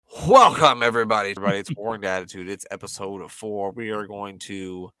Welcome, everybody. It's Warring Attitude. It's episode 4. We are going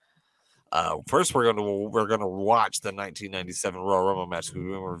to first we're gonna watch the 1997 Royal Rumble match. We've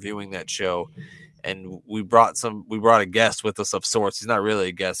been reviewing that show, and we brought a guest with us of sorts. He's not really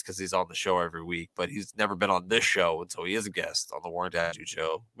a guest because he's on the show every week, but he's never been on this show, and so he is a guest on the Warring Attitude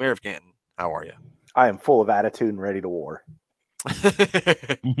show. Mayor of Canton, how are you? I am full of attitude and ready to war.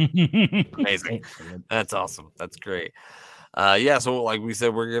 Amazing. That's awesome. That's great. So like we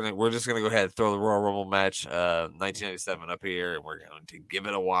said, we're just gonna go ahead and throw the Royal Rumble match 1997 up here, and we're going to give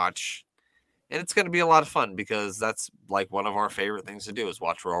it a watch. And it's going to be a lot of fun because that's like one of our favorite things to do is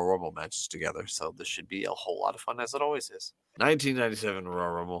watch Royal Rumble matches together. So this should be a whole lot of fun, as it always is. 1997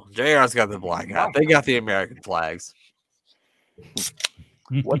 Royal Rumble. JR's got the black hat. They got the American flags.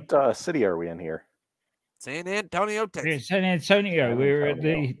 What city are we in here? San Antonio, Texas. San Antonio. We're at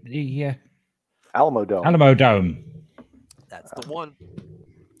the Alamo Dome. Alamo Dome. That's the one.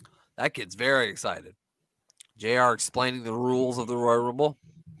 That kid's very excited. JR explaining the rules of the Royal Rumble.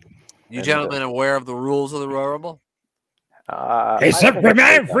 You gentlemen aware of the rules of the Royal Rumble? It's every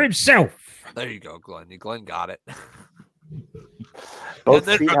man for himself. There you go, Glenn. Glenn got it. Both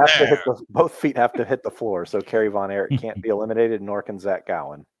feet have to hit the floor, so Kerry Von Erich can't be eliminated, nor can Zach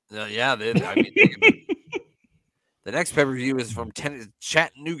Gowen. The next pay-per-view is from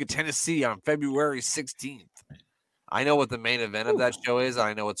Chattanooga, Tennessee on February 16th. I know what the main event of that show is.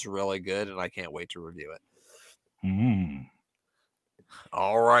 I know it's really good, and I can't wait to review it.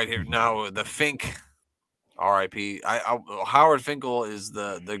 All right, here now the Fink, R.I.P. Howard Finkel is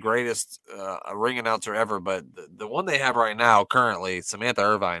the greatest ring announcer ever, but the one they have right now, currently, Samantha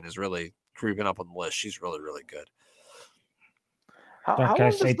Irvine is really creeping up on the list. She's really, really good. How long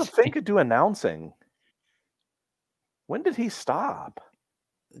does the Fink do announcing? When did he stop?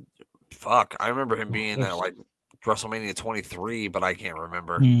 Fuck, I remember him being at like WrestleMania 23, but I can't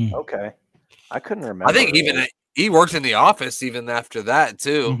remember. Okay, I couldn't remember. I think even he worked in the office even after that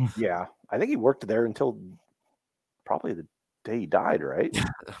too. Yeah, I think he worked there until probably the day he died, right?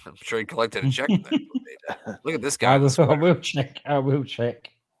 I'm sure he collected a check. Look at this guy. I will check.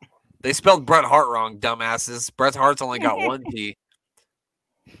 They spelled Bret Hart wrong, dumbasses. Bret Hart's only got one T.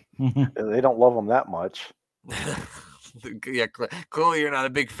 They don't love him that much. Yeah, clearly you're not a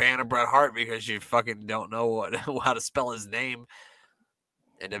big fan of Bret Hart because you fucking don't know how to spell his name.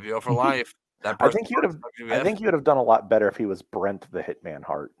 NWO for life. I think you would have done a lot better if he was Brent the Hitman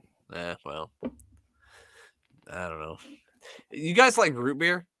Hart. Well, I don't know. You guys like root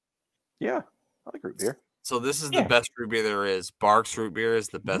beer? Yeah, I like root beer. So this is the best root beer there is. Barks root beer is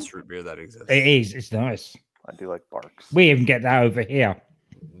the best root beer that exists. It is. It's nice. I do like Barks. We even get that over here.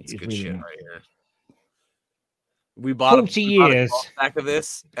 It's good shit right here. We bought 40 years back of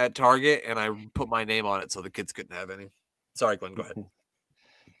this at Target, and I put my name on it so the kids couldn't have any. Sorry, Glenn, go ahead.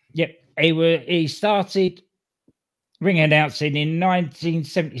 Yep, he started ring announcing in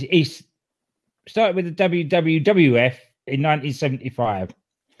 1970. He started with the WWF in 1975.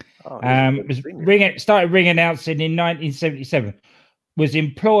 Started ring announcing in 1977. Was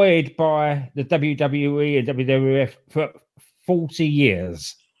employed by the WWE and WWF for 40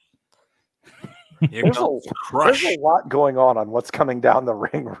 years. There's a lot going on what's coming down the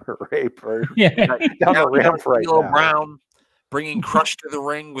ring rape or down the ramp right now. Brown bringing Crush to the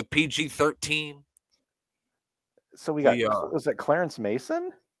ring with PG-13. So we got was it Clarence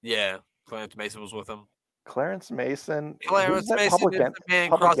Mason? Yeah, Clarence Mason was with him. Clarence Mason is the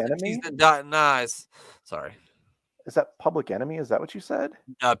man crossing T's and dotting I's. Sorry. Is that Public Enemy? Is that what you said?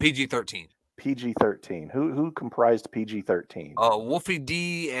 PG-13. PG-13. Who comprised PG-13? Wolfie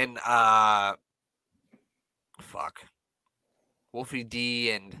D and Wolfie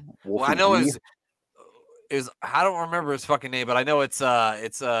D and I know is I don't remember his fucking name, but I know it's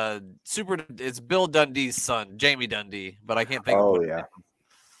Bill Dundee's son, Jamie Dundee, but I can't think of it.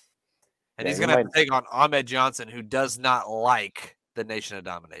 And he's gonna have to take on Ahmed Johnson, who does not like the Nation of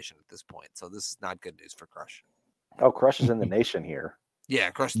Domination at this point. So this is not good news for Crush. Oh, Crush is in the Nation here.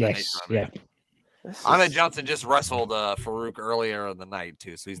 Yeah, Crush is in the Nation. Yeah. Ahmed Johnson just wrestled Farouk earlier in the night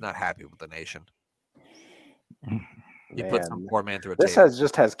too, so he's not happy with the Nation. He put some poor man through a tape.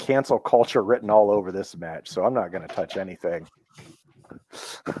 Just has cancel culture written all over this match, so I'm not going to touch anything.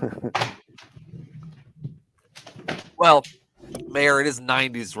 Well, Mayor, it is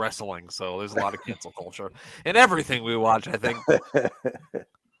 90s wrestling, so there's a lot of cancel culture in everything we watch, I think.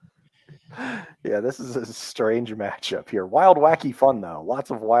 Yeah, this is a strange matchup here. Wild, wacky fun, though.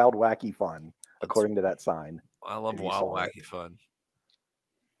 Lots of wild, wacky fun, according to that sign. I love wild, wacky fun.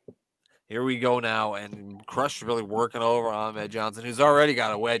 Here we go now, and Crush really working over Ahmed Johnson, who's already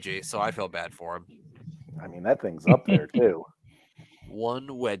got a wedgie, so I feel bad for him. I mean, that thing's up there, too. One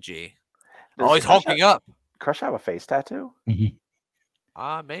wedgie. He's hulking up. Crush have a face tattoo?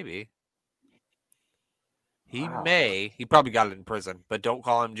 Maybe. He may. He probably got it in prison, but don't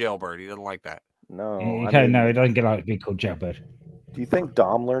call him Jailbird. He doesn't like that. No. No, he doesn't get like to be called Jailbird. Do you think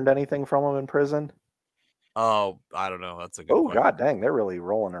Dom learned anything from him in prison? Oh, I don't know. That's a good question. God dang, they're really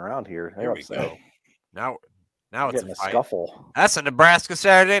rolling around here. Here we go. Now it's a scuffle. That's a Nebraska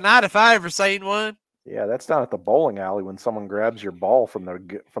Saturday night if I ever seen one. Yeah, that's down at the bowling alley when someone grabs your ball from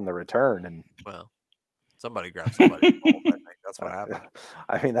the return, and somebody grabs somebody's ball. I think that's what happened.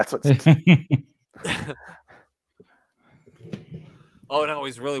 I mean, that's what's. Oh no,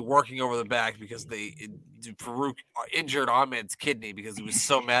 he's really working over the back because Farouk injured Ahmed's kidney because he was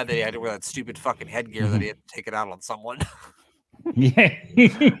so mad that he had to wear that stupid fucking headgear that he had to take it out on someone. Yeah.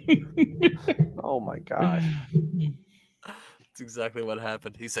 Oh my gosh. That's exactly what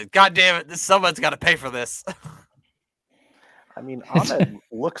happened. He said, "God damn it, someone's got to pay for this." I mean, Ahmed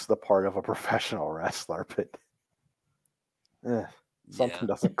looks the part of a professional wrestler, but something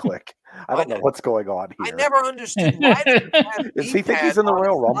doesn't click. I don't know what's going on here. I never understood why. Does he think he's in the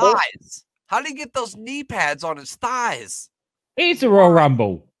Royal Rumble? How did he get those knee pads on his thighs? It's a Royal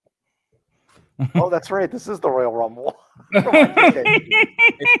Rumble. Oh, that's right. This is the Royal Rumble.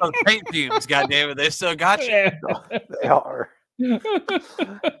 It's those paint fumes, goddammit. They still got you. Yeah. They are.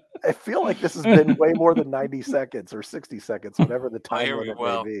 I feel like this has been way more than 90 seconds or 60 seconds, whatever the time limit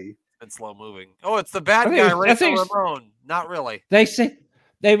may be. It's slow moving. Oh, it's the bad guy, Razor Ramon. Not really. They said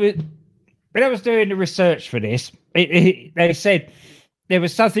they were. When I was doing the research for this, they said there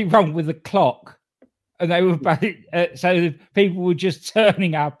was something wrong with the clock, and they were so people were just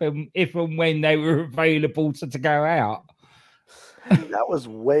turning up if and when they were available to go out. That was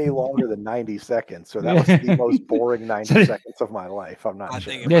way longer than 90 seconds, so that was the most boring 90 seconds of my life. I'm not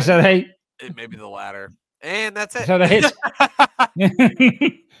sure. It may be the latter, and that's it. So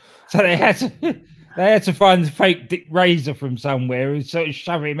they had to find the fake Dick Razor from somewhere and sort of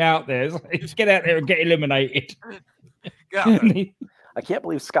shove him out there. So just get out there and get eliminated. I can't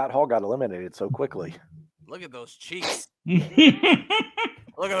believe Scott Hall got eliminated so quickly. Look at those cheeks. Look at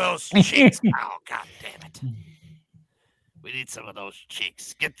those cheeks. Oh, God damn it. We need some of those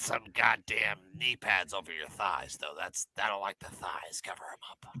cheeks. Get some goddamn knee pads over your thighs, though. That'll like the thighs. Cover them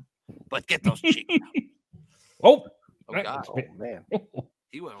up. But get those cheeks out. Oh, God. Oh, man.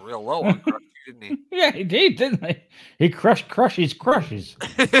 He went real low on Crush, didn't he? Yeah, he did, didn't he? He crushes.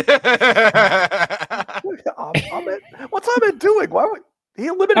 What's Ahmed doing? Why would he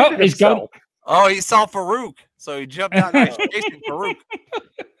eliminated himself? Oh, he saw Farouk, so he jumped out and chasing Farouk.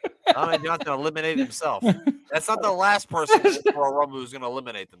 Ahmed Johnson eliminated himself. That's not the last person in the Royal Rumble who's going to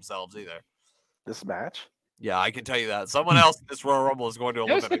eliminate themselves either. This match? Yeah, I can tell you that. Someone else in this Royal Rumble is going to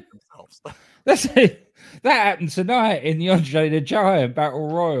eliminate themselves. That happened tonight in the Andre the Giant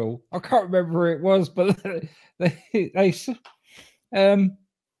Battle Royal. I can't remember who it was, but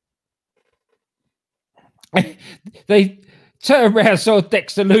they turned around, saw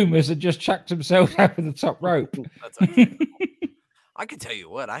Dexter Lumis, and just chucked himself over the top rope. I can tell you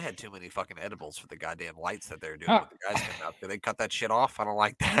what, I had too many fucking edibles for the goddamn lights that they're doing with the guys coming out. Did they cut that shit off? I don't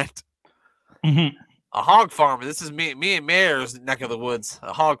like that. Mm-hmm. A hog farmer. This is me and Mayor's neck of the woods.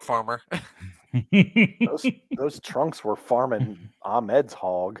 A hog farmer. those trunks were farming Ahmed's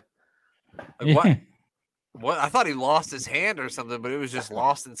hog. Like what? I thought he lost his hand or something, but it was just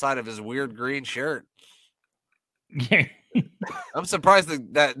lost inside of his weird green shirt. Yeah. I'm surprised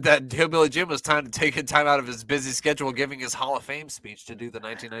that Hillbilly Jim was time to take a time out of his busy schedule giving his Hall of Fame speech to do the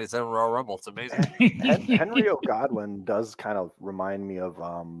 1997 Royal Rumble. It's amazing. Henry O'Godwin does kind of remind me of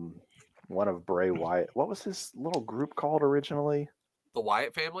one of Bray Wyatt. What was his little group called originally? The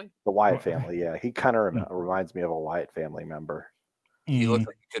Wyatt family? The Wyatt family, yeah. He kind of reminds me of a Wyatt family member. He looks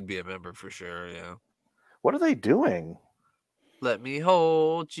like he could be a member for sure, yeah. What are they doing? Let me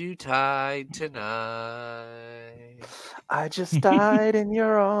hold you tight tonight. I just died in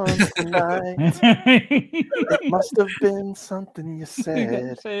your arms tonight. It must have been something you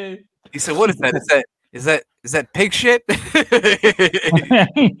said. He said, "What is that? Is that pig shit?" Well,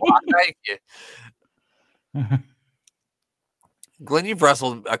 thank you. Glenn, you've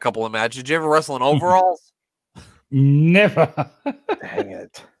wrestled a couple of matches. Did you ever wrestle in overalls? Never. Dang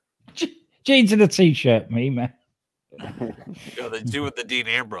it. Jeans and a t-shirt, me, man. They do with the Dean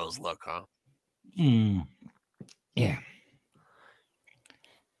Ambrose look, huh? Yeah.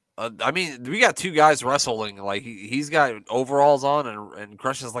 I mean, we got two guys wrestling. Like he's got overalls on and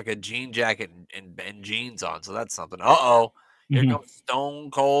Crush has like a jean jacket and jeans on. So that's something. Here comes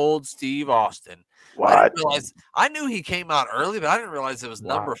Stone Cold Steve Austin. What? I knew he came out early, but I didn't realize it was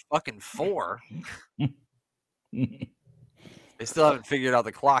number fucking 4. They still haven't figured out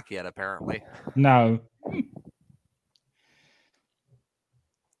the clock yet, apparently. No.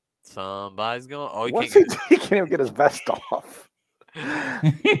 Somebody's going. Oh, he can't even get his vest off. He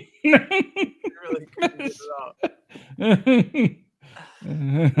really couldn't get it out.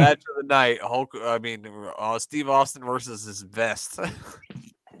 Match of the night. Steve Austin versus his vest.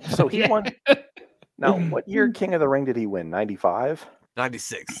 So he won. Now, what year King of the Ring did he win? 95?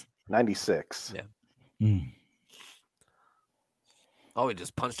 96. 96. Yeah. Oh, he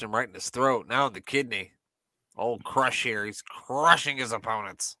just punched him right in his throat. Now in the kidney. Old Crush here. He's crushing his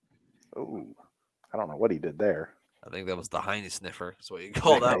opponents. Oh, I don't know what he did there. I think that was the Heine sniffer. That's what you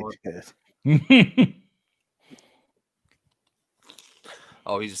call that one.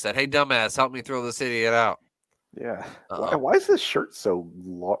 Oh, he just said, "Hey, dumbass, help me throw this idiot out." Yeah. Why is this shirt so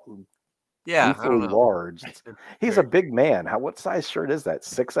large? He's a big man. What size shirt is that?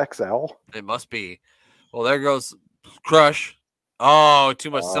 6XL? It must be. Well, there goes Crush. Oh,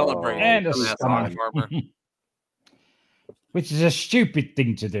 too much celebrating. And a stomach. Which is a stupid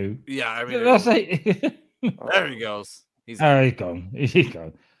thing to do. Yeah, I mean, there he goes. He's gone. He's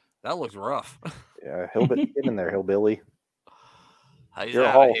gone. That looks rough. Yeah, get in there, hillbilly. You're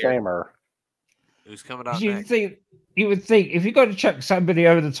a Hall of Famer. Who's coming out you next? You would think if you've got to chuck somebody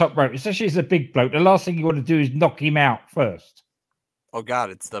over the top rope, especially as a big bloke, the last thing you want to do is knock him out first. Oh, God,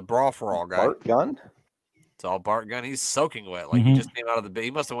 it's the Brawl for All guy. Bart Gunn? It's all Bart Gunn. He's soaking wet. Like, he just came out of he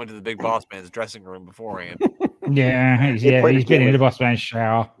must have went to the Big Boss Man's dressing room beforehand. He's been in the Boss Man's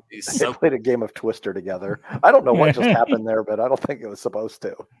shower. They played a game of Twister together. I don't know what just happened there, but I don't think it was supposed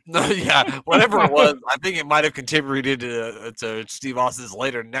to. No, yeah, whatever it was, I think it might have contributed to Steve Austin's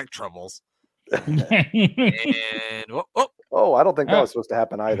later neck troubles. And I don't think that was supposed to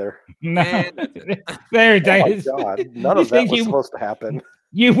happen either. No, there it is. Oh my God, none of that was supposed to happen.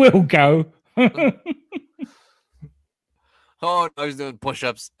 You will go. Oh, no, he's doing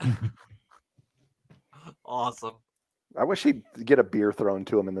push-ups. Awesome. I wish he'd get a beer thrown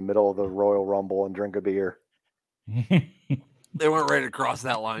to him in the middle of the Royal Rumble and drink a beer. They weren't ready to cross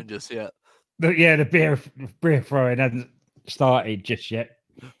that line just yet. The beer throwing hasn't started just yet.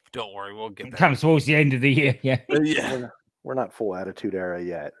 Don't worry, we'll get there. It comes towards the end of the year. Yeah. We're not full Attitude Era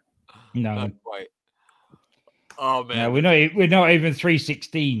yet. No, not quite. Oh man, no, we're not even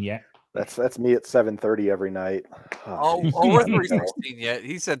 316 yet. That's me at 7:30 every night. We're 316 yet.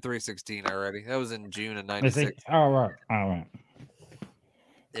 He said 316 already. That was in June of '96. All right.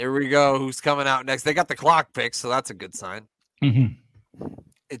 Here we go. Who's coming out next? They got the clock picked, so that's a good sign. Mm-hmm.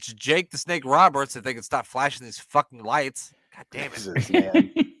 It's Jake the Snake Roberts. If they could stop flashing these fucking lights. God damn it, Jesus,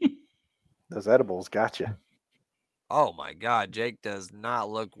 man. Those edibles got you. Oh my God, Jake does not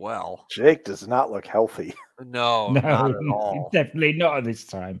look well. Jake does not look healthy. No, not at all. Definitely not at this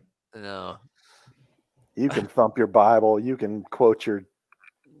time. No. You can thump your Bible. You can quote your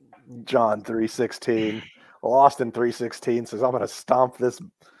John 3:16. Well, Austin 3:16 says, "I'm going to stomp this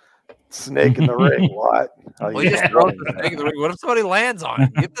snake in the ring." What? Well, just throw the snake in the ring. What if somebody lands on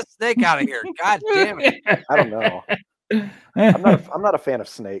it? Get the snake out of here! God damn it! I don't know. I'm not a fan of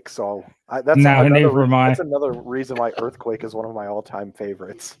snakes, so that's another reason why Earthquake is one of my all-time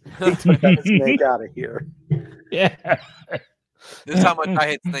favorites. He took that snake out of here. Yeah. This is how much I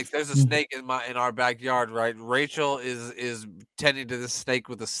hate snakes. There's a snake in our backyard, right? Rachel is tending to this snake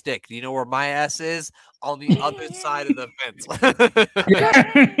with a stick. Do you know where my ass is? On the other side of the fence.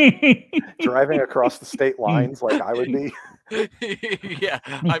 Driving across the state lines like I would be. Yeah,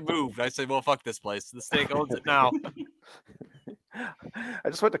 I moved. I said, well, fuck this place. The snake owns it now. I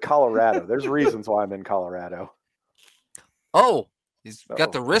just went to Colorado. There's reasons why I'm in Colorado. Oh, he's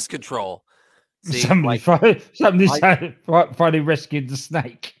got the wrist control. See, somebody's finally rescued the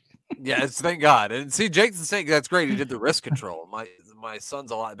snake. Yes, thank God. And see, Jake's the snake. That's great. He did the wrist control. My son's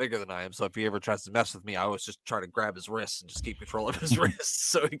a lot bigger than I am, so if he ever tries to mess with me, I always just try to grab his wrist and just keep control of his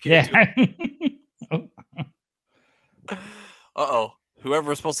wrist so he can't do it. Uh-oh. Whoever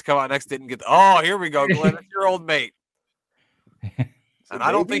was supposed to come out next didn't get here we go, Glenn. It's your old mate. And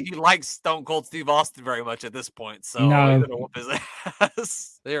I don't think he likes Stone Cold Steve Austin very much at this point. So no. He's gonna whoop his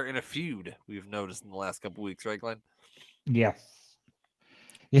ass. They're in a feud, we've noticed in the last couple weeks, right, Glenn? Yes.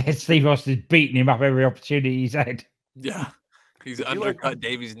 Yeah, Steve Austin's beating him up every opportunity he's had. Yeah. He's undercut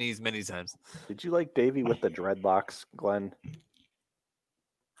Davey's knees many times. Did you like Davey with the dreadlocks, Glenn?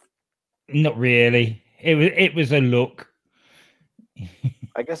 Not really. It was a look.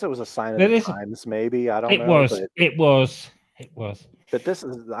 I guess it was a sign of the times, maybe. I don't know. It was. But this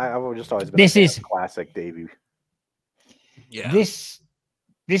is, I've just always been classic Davey. Yeah. This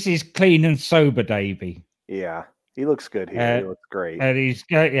is clean and sober Davey. Yeah. He looks good here. He looks great.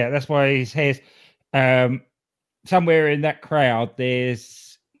 And that's why his hair's somewhere in that crowd,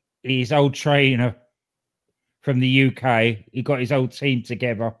 there's his old trainer from the UK. He got his old team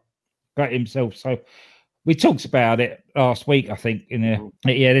together, got himself. So we talked about it last week, I think.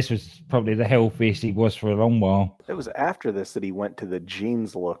 Yeah, this was probably the healthiest he was for a long while. It was after this that he went to the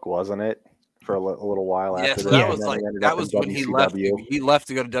jeans look, wasn't it? For a little while Yeah, after so this. that was like that was when he left. He left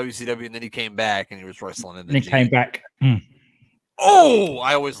to go to WCW, and then he came back, and he was wrestling in the. And he came back. Oh,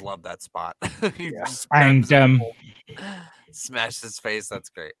 I always love that spot. And smashed his face. That's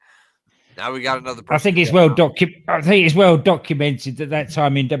great. Now we got another. I think it's well documented that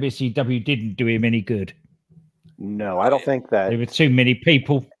time in WCW didn't do him any good. No, I don't think that there were too many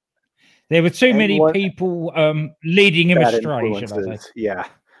people. There were too many people leading him astray. Yeah,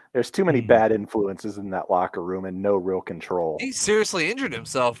 there's too many bad influences in that locker room and no real control. He seriously injured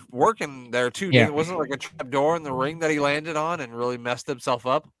himself working there too. Yeah. Wasn't like a trap door in the ring that he landed on and really messed himself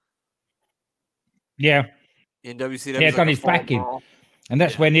up. Yeah, in WCW. Yeah, got his back in, and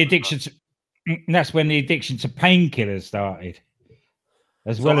that's when the addiction. That's when the addiction to painkillers started,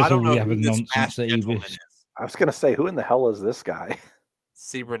 as well as all the other nonsense that he was. I was gonna say, who in the hell is this guy?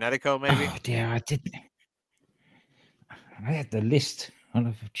 Cibernetico, maybe. Oh, dear, I didn't. I had the list.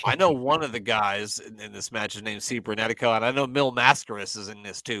 I know one of the guys in this match is named Cibernetico, and I know Mil Mascaras is in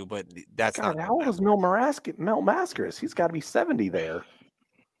this too, but that's God, not. How old is Mil Mascaras? He's got to be 70 there.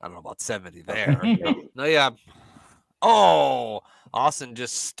 I don't know about 70 there. No, yeah. Oh, Austin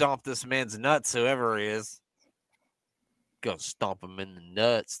just stomped this man's nuts, whoever he is. Go stomp him in the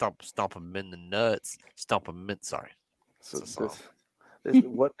nuts. Stomp him in the nuts. Stomp him in. Sorry. So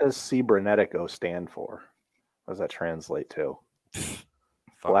what does Cibernetico stand for? What does that translate to?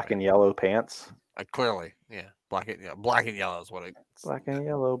 Black and yellow pants. Clearly, yeah. Black and yellow is what it. Black and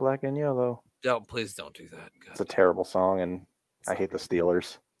yellow. Black and yellow. Please don't do that. God. It's a terrible song, and I hate the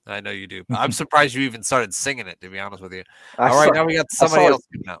Steelers. I know you do. I'm surprised you even started singing it, to be honest with you. All right, now we got somebody else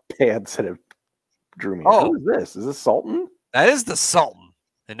coming out. Pants that have drew me. Oh, who is this? Is this Sultan? That is the Sultan.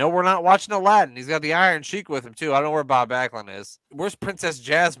 And no, we're not watching Aladdin. He's got the Iron Sheik with him too. I don't know where Bob Backlund is. Where's Princess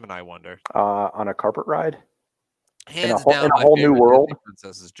Jasmine? I wonder. On a carpet ride. Hands down, in a whole new world.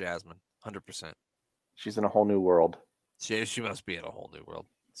 Princess is Jasmine, 100%. She's in a whole new world. She must be in a whole new world.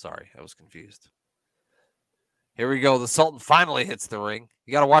 Sorry, I was confused. Here we go. The Sultan finally hits the ring.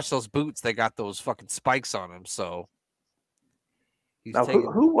 You got to watch those boots. They got those fucking spikes on them. So, now,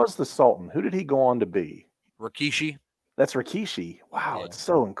 who was the Sultan? Who did he go on to be? Rikishi. That's Rikishi. Wow, yeah. It's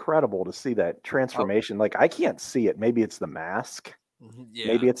so incredible to see that transformation. Like, I can't see it. Maybe it's the mask. Yeah.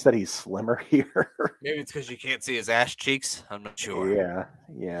 Maybe it's that he's slimmer here. Maybe it's because you can't see his ass cheeks. I'm not sure.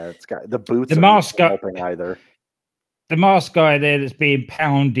 Yeah. It's got the boots. The mask guy either. The mask guy there that's being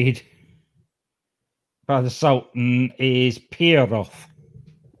pounded by the Sultan is Pieroth.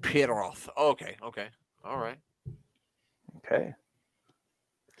 Okay. All right. Okay.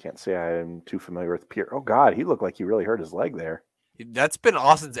 Can't say I'm too familiar with Pierre. Oh God, he looked like he really hurt his leg there. That's been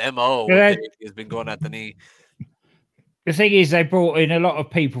Austin's MO. He's been going at the knee. The thing is, they brought in a lot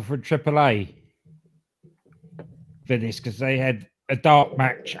of people from AAA for this because they had a dark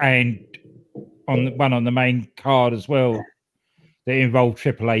match and on the main card as well that involved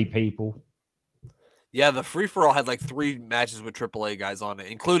AAA people. Yeah, the free-for-all had like 3 matches with AAA guys on it,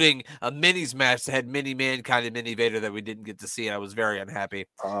 including a minis match that had Mini Mankind and Mini Vader that we didn't get to see, and I was very unhappy.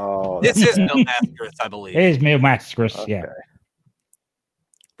 Oh, this is Mil Mascaras, I believe. It is Mil Mascaras, okay. Yeah.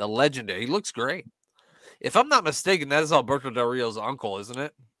 The legendary. He looks great. If I'm not mistaken, that is Alberto Del Rio's uncle, isn't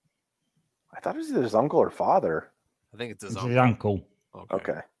it? I thought it was his uncle or father. I think it's his uncle.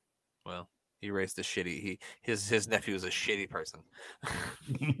 Okay. Well, he raised a shitty. His nephew is a shitty person.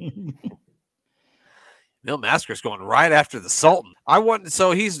 Mil Mascaras going right after the Sultan.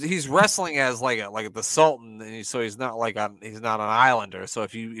 So he's wrestling as like the Sultan, and so he's not he's not an Islander. So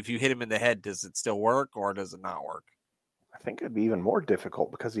if you hit him in the head, does it still work or does it not work? I think it'd be even more difficult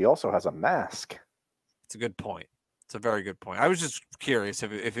because he also has a mask. It's a good point. It's a very good point. I was just curious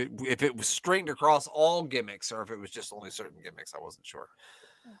if it was stringed across all gimmicks or if it was just only certain gimmicks. I wasn't sure.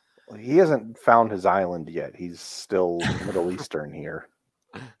 Well, he hasn't found his island yet. He's still Middle Eastern here.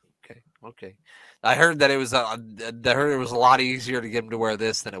 Okay. I heard that it was a lot easier to get him to wear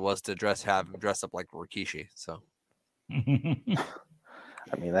this than it was to have him dress up like Rikishi. So, I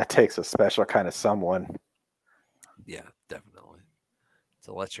mean, that takes a special kind of someone. Yeah, definitely.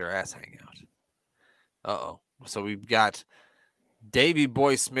 To let your ass hang out. So we've got Davey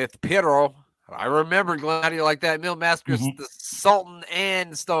Boy Smith, Piero. I remember Gladiator like that. Mil Mascaras, the Sultan,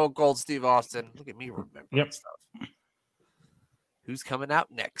 and Stone Cold Steve Austin. Look at me remembering stuff. Who's coming out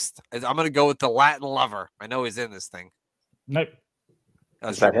next? I'm going to go with the Latin Lover. I know he's in this thing. Nope.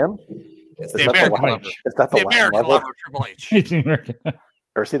 Is that him? It's Is the that the American Latin- lover. Is that the The Latin American lover? lover, Triple H. It's American.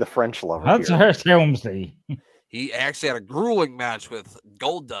 Or is he the French lover? That's here? Hurst Helmsley. He actually had a grueling match with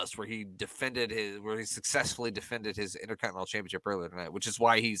Goldust where he successfully defended his Intercontinental Championship earlier tonight, which is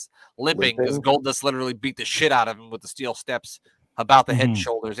why he's limping because Goldust literally beat the shit out of him with the steel steps about the head, Mhm.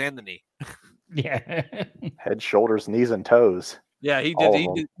 shoulders, and the knee. Yeah. Head, shoulders, knees, and toes. Yeah, he All did.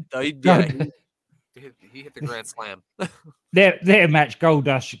 of He them. did. He hit the grand slam. Their match,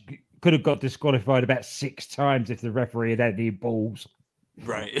 Goldust could have got disqualified about 6 times if the referee had any balls.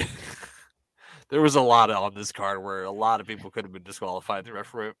 Right. There was a lot on this card where a lot of people could have been disqualified. The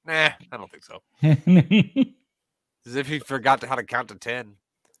referee, nah, I don't think so. As if he forgot how to count to 10.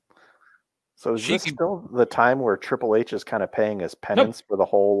 So is this still the time where Triple H is kind of paying his penance for the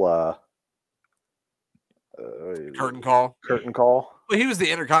whole Curtain call? Curtain call? Well, he was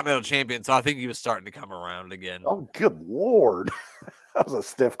the Intercontinental Champion, so I think he was starting to come around again. Oh, good Lord. That was a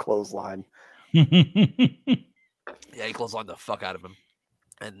stiff clothesline. Yeah, he clotheslined the fuck out of him.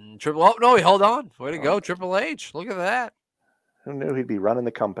 And oh no, he held on. Way to go, Triple H. Look at that. Who knew he'd be running the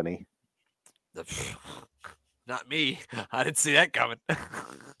company? Not me. I didn't see that coming.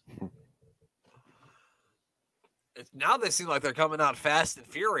 Now they seem like they're coming out fast and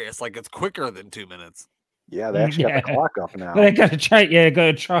furious, like it's quicker than 2 minutes. Yeah, they actually got the clock up now. They're going to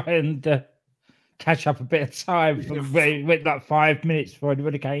try and catch up a bit of time. Went like 5 minutes before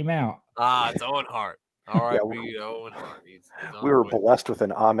anybody came out. It's Owen Hart. All right, Owen Hart. We were blessed with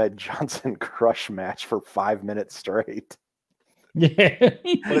an Ahmed Johnson crush match for 5 minutes straight. Yeah.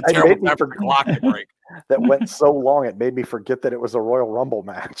 What a terrible time for the clock to break. That went so long, it made me forget that it was a Royal Rumble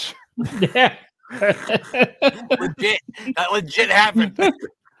match. Yeah. Legit. That legit happened.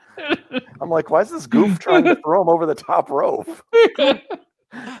 I'm like, why is this goof trying to throw him over the top rope?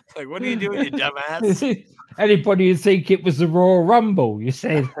 Like, what are you doing, you dumbass? Anybody would think it was the Royal Rumble, you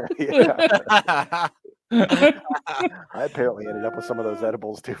said. Yeah. I apparently ended up with some of those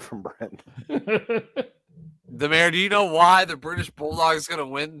edibles too from Brent. The mayor, do you know why the British Bulldog is going to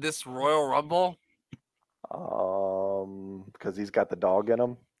win this Royal Rumble? Because he's got the dog in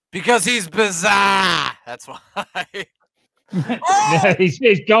him. Because he's bizarre. That's why. Oh! he's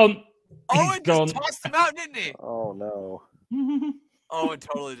gone. Oh, it just tossed him out, didn't he? Oh no. Oh, it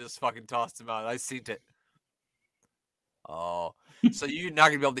totally just fucking tossed him out. I seen it. Oh, so you're not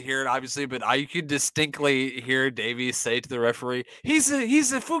gonna be able to hear it, obviously, but you can distinctly hear Davey say to the referee, "He's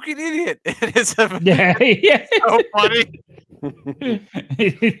a fucking idiot." It's so funny.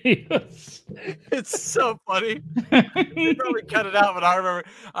 It's so funny. They probably cut it out, but I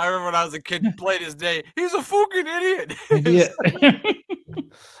remember when I was a kid playing his day. He's a fucking idiot.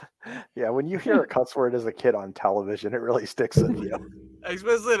 Yeah, when you hear a cuss word as a kid on television, it really sticks with you.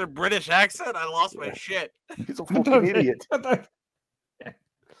 Especially in a British accent, I lost my shit. He's a fucking idiot.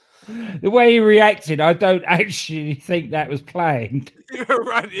 The way he reacted, I don't actually think that was planned. You're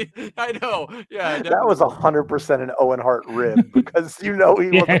right. I know. Yeah, that was 100% an Owen Hart rib because he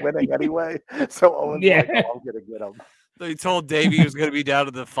wasn't winning anyway. So Owen's like, "Oh, I'm gonna get him." They told Davey he was gonna be down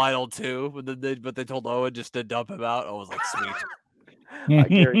to the final 2, but they told Owen just to dump him out. I was like, sweet.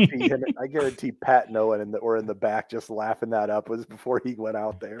 I guarantee Pat and Owen were in the back just laughing that up was before he went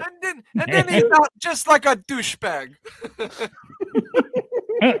out there. And then he felt just like a douchebag.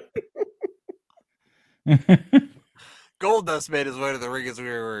 Goldust made his way to the ring as we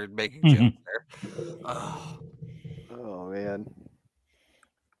were making jokes there. Oh man.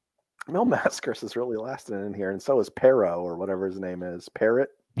 Mil Mascaris is really lasting in here, and so is Pero or whatever his name is. Parrot?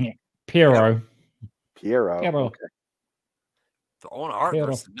 Yeah. Piero. Okay. The Owen Hart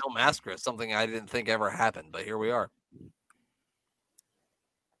versus Mil Mascaris, something I didn't think ever happened, but here we are.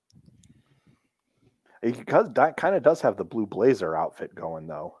 He kind of does have the blue blazer outfit going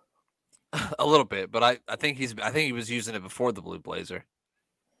though. A little bit, but I think he was using it before the blue blazer.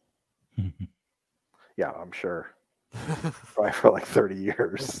 Yeah, I'm sure. Probably for like 30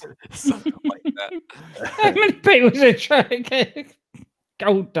 years. Something like that. How many people are trying to get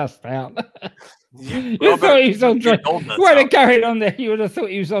Goldust out? Yeah, You thought he was Andre. What out. going on there? You would have thought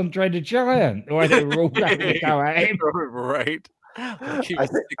he was Andre the Giant. Why they were all going to go at him? Right. I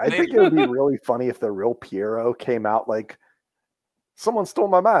think it would be really funny if the real Piero came out like, someone stole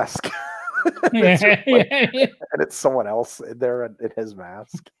my mask. And it's someone else in there in his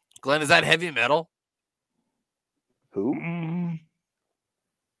mask. Glenn, is that heavy metal? Who?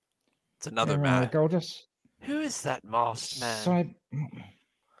 It's another man. Goldust. Who is that masked man?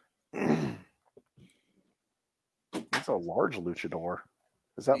 It's a large luchador.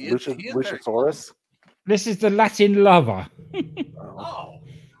 Is that He is Luchasaurus? This is the Latin lover. Oh.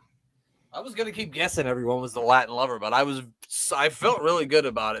 I was gonna keep guessing everyone was the Latin Lover, but I felt really good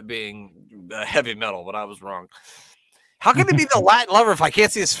about it being heavy metal, but I was wrong. How can it be the Latin Lover if I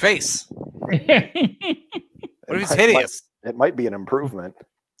can't see his face? What if he's hideous? It might be an improvement.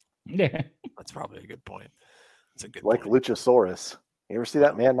 Yeah, that's probably a good point. That's a good like point. Luchasaurus. You ever see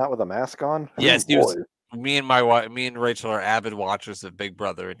that man not with a mask on? Yes, he was. Me and Rachel are avid watchers of Big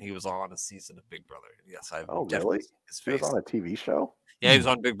Brother, and he was on a season of Big Brother. Yes, I've definitely seen his face. He was on a TV show? Yeah, he was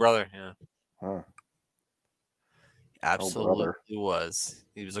on Big Brother. Yeah. Huh. Absolutely was.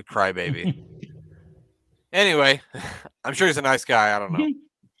 He was a crybaby. Anyway, I'm sure he's a nice guy. I don't know.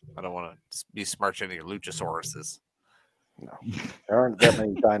 I don't want to be smirching any Luchasauruses. No. There aren't that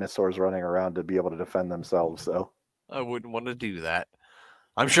many dinosaurs running around to be able to defend themselves, so I wouldn't want to do that.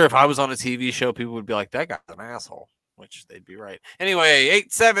 I'm sure if I was on a TV show, people would be like, that guy's an asshole, which they'd be right. Anyway,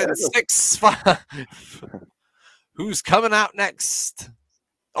 8765. Who's coming out next?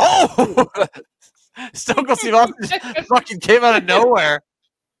 Oh! Stone Cold Steve Austin just fucking came out of nowhere.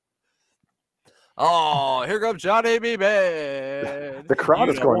 Oh, here comes Johnny B. Bad. The crowd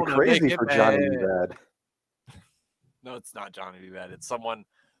is going crazy for Johnny B. Bad. No, it's not Johnny B. Bad. It's someone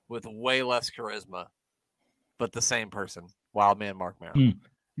with way less charisma, but the same person. Wildman Mark Merrow.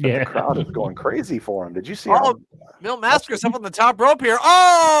 Yeah, the crowd is going crazy for him. Did you see? Mil Masca's up on the top rope here.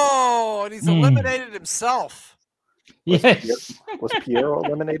 Oh, and he's eliminated himself. Yes. Was Piero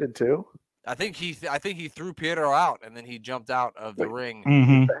eliminated too? I think he threw Piero out, and then he jumped out of the ring.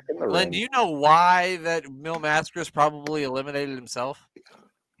 Back in the Glenn, ring. do you know why that Mil Masca's probably eliminated himself?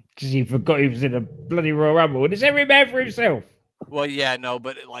 Because he forgot he was in a bloody Royal Rumble. And it's every man for himself. Well, yeah, no,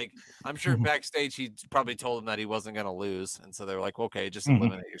 but I'm sure backstage he probably told him that he wasn't going to lose, and so they're like, "Okay, just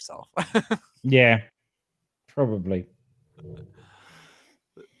eliminate yourself." Yeah, probably.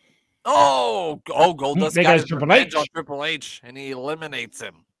 Goldust There got goes his Triple revenge H. on Triple H, and he eliminates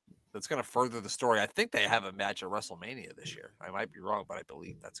him. That's going to further the story. I think they have a match at WrestleMania this year. I might be wrong, but I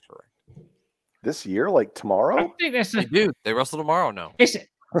believe that's correct. This year, like tomorrow? I think that's They do. They wrestle tomorrow. No, isn't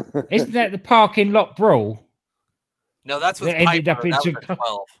that the parking lot brawl? no, that's what That ended up in that was some- at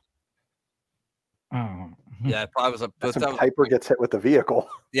 12. Oh, Yeah, it probably was a. That's that when was- Piper gets hit with the vehicle.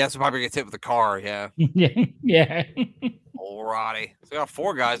 Yeah, so Piper gets hit with the car. Yeah. yeah. Alrighty. So we got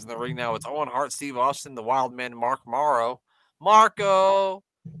 4 guys in the ring now. It's Owen Hart, Steve Austin, the Wild Man, Mark Morrow, Marco,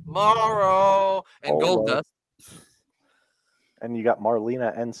 Morrow, and Goldust. And you got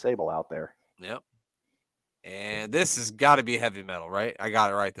Marlena and Sable out there. Yep. And this has got to be heavy metal, right? I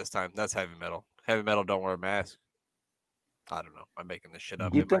got it right this time. That's heavy metal. Heavy metal don't wear a mask. I don't know. I'm making this shit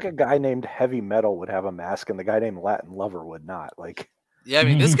up. You'd think a guy named Heavy Metal would have a mask, and the guy named Latin Lover would not. Like, yeah, I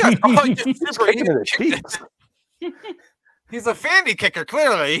mean, this guy's probably just he's super. kicking in the cheeks. He's a fanny kicker,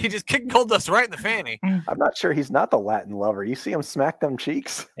 clearly. He just kicked Goldust right in the fanny. I'm not sure he's not the Latin Lover. You see him smack them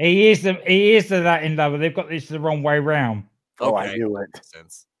cheeks? He is the Latin lover. They've got this the wrong way round. Oh, I knew it. Makes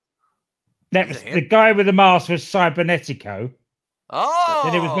sense. That was the guy with the mask was Cybernetico.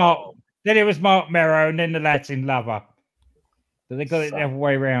 Oh. Then it was Mark Merrow, and then the Latin lover. So they got it the other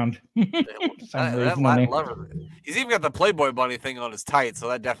way around. That Latin lover. He's even got the Playboy bunny thing on his tights, so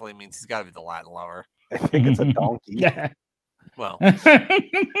that definitely means he's got to be the Latin lover. I think it's a donkey. Yeah. Well, stuff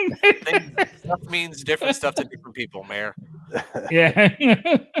means different stuff to different people, Mayor. Yeah.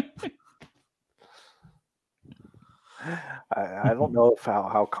 I don't know if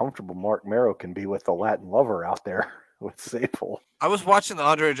how comfortable Mark Merrow can be with the Latin Lover out there with Sable. I was watching the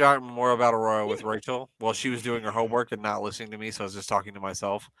Andre Giant Memorial Battle Royal with Rachel while she was doing her homework and not listening to me, so I was just talking to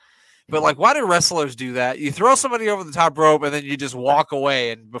myself. But why do wrestlers do that? You throw somebody over the top rope and then you just walk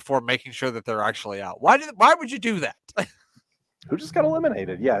away and before making sure that they're actually out. Why would you do that? Who just got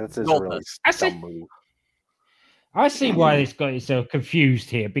eliminated? Yeah, that's his really dumb move. I see why this guy is so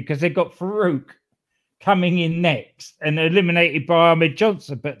confused here, because they got Farouk coming in next and eliminated by Ahmed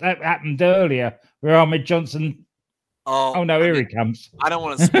Johnson, but that happened earlier where Ahmed Johnson. Oh no, here he comes. I don't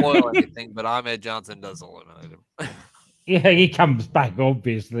want to spoil anything, but Ahmed Johnson does eliminate him. Yeah, he comes back,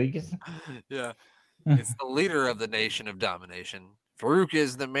 obviously. Yeah. It's the leader of the Nation of Domination. Farouk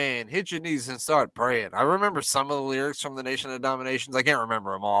is the man. Hit your knees and start praying. I remember some of the lyrics from the Nation of Dominations. I can't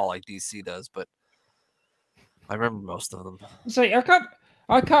remember them all like DC does, but I remember most of them. See, I can't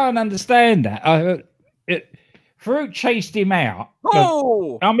understand that. Farouk chased him out.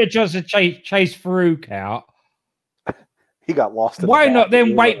 Oh! Ahmed Johnson chased Farouk out. He got lost. Why not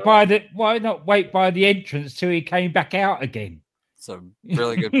then wait by the entrance till he came back out again? It's a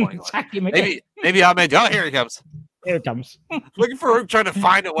really good point. Attack him again. Maybe Ahmed. Oh, here he comes. Here it comes. Looking for Farouk trying to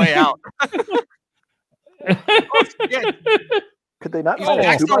find a way out. Could they not? Wow.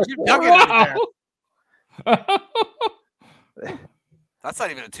 That's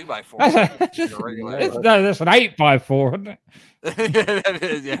not even a 2x4. That's It's a regular. no, that's an 8x4, isn't it?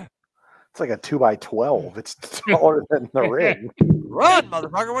 Yeah. It's like a 2x12. It's taller than the ring. Run,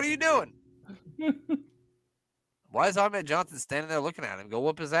 motherfucker! What are you doing? Why is Ahmed Johnson standing there looking at him? Go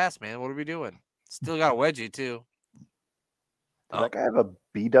whoop his ass, man. What are we doing? Still got a wedgie too. Does that guy have a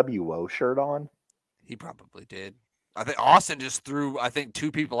BWO shirt on? He probably did. I think Austin just threw,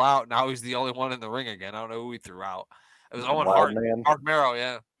 two people out. Now he's the only one in the ring again. I don't know who he threw out. It was Owen Hart. Man. Mark Merrow,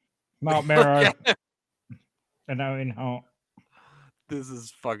 yeah. Mark Merrow. And Owen Hart. This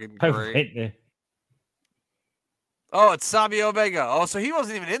is fucking great. Oh, it's Savio Vega. Oh, so he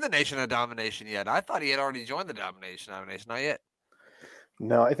wasn't even in the Nation of Domination yet. I thought he had already joined the Domination. Not yet.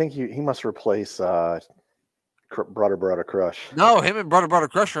 No, I think he must replace Brother Crush. No, him and Brother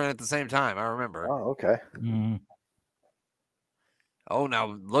Crush are in at the same time. I remember. Oh, okay. Mm. Oh,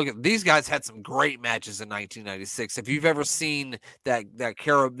 now look at these guys had some great matches in 1996. If you've ever seen that they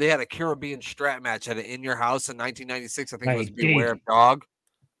had a Caribbean strap match at In Your House in 1996. I think it was Beware of Dog.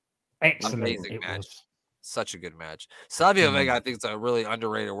 Excellent. Amazing match. Such a good match. Savio Vega, I think, is a really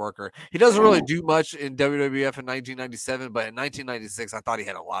underrated worker. He doesn't really do much in WWF in 1997, but in 1996, I thought he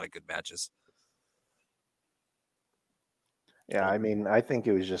had a lot of good matches. Yeah, I mean, I think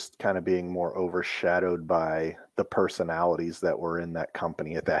it was just kind of being more overshadowed by the personalities that were in that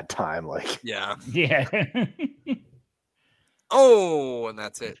company at that time. Like, yeah. Oh, and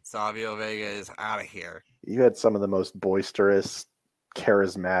that's it. Savio Vega is out of here. You had some of the most boisterous,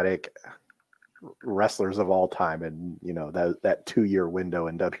 charismatic wrestlers of all time, and that 2-year window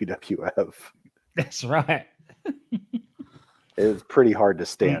in WWF. That's right. It was pretty hard to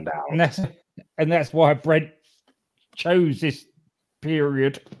stand out, and that's why Brent chose this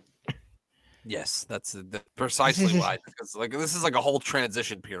period. Yes, that's precisely why. Because this is like a whole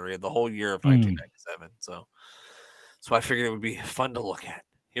transition period, the whole year of 1997. So I figured it would be fun to look at.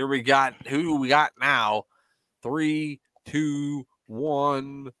 Here we got who we got now. 3, 2,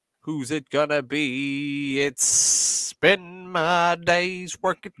 1. Who's it gonna be? It's spend my days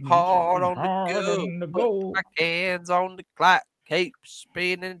working hard on the go. Put my hands on the clock, keep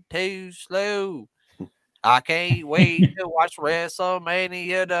spinning too slow. I can't wait to watch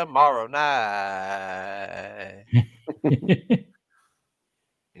WrestleMania tomorrow night. You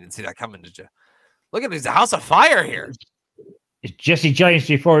didn't see that coming, did you? Look at this House of Fire here. It's Jesse James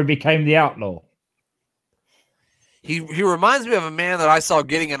before he became the Outlaw. He reminds me of a man that I saw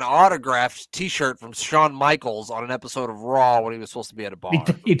getting an autographed T-shirt from Shawn Michaels on an episode of Raw when he was supposed to be at a bar.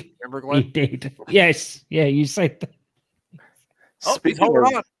 He did. Remember, Glenn? He did. Yes. Yeah, you said that.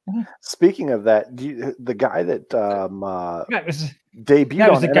 Speaking of that, the guy that debuted that was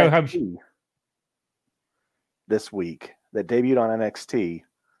on the NXT this week, that debuted on NXT,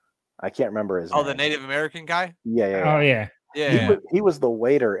 I can't remember his name. Oh, the Native American guy? Yeah. Oh, yeah. Yeah. He was the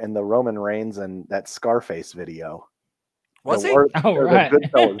waiter in the Roman Reigns and that Scarface video. Was he? Right. The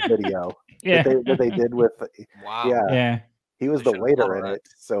Goodfellas video. Yeah. That they did with. Wow. Yeah. He was the waiter in it.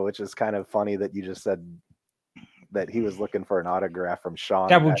 So it's just kind of funny that you just said that he was looking for an autograph from Shawn.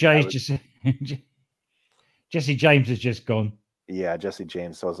 Double J's Jesse James has just gone. Yeah, Jesse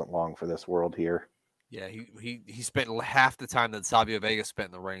James wasn't long for this world here. Yeah, he spent half the time that Savio Vega spent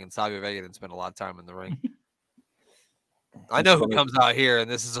in the ring, and Savio Vega didn't spend a lot of time in the ring. I know who comes out here, and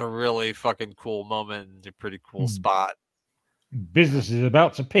this is a really fucking cool moment and a pretty cool spot. Business is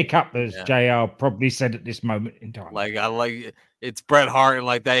about to pick up, as JR probably said at this moment in time. Like I like it's Bret Hart and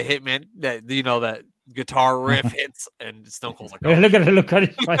like that hitman that that guitar riff hits, and Stone Cold's like, oh, look at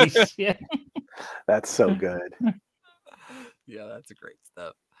his face. Yeah, that's so good. Yeah, that's a great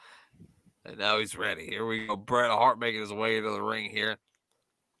stuff. And now he's ready. Here we go. Bret Hart making his way into the ring here.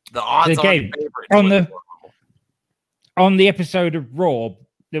 The odds on the episode of Raw,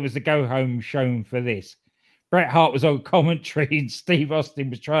 there was a go home shown for this. Bret Hart was on commentary, and Steve Austin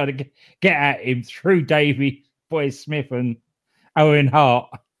was trying to get at him through Davey Boy Smith and Owen Hart.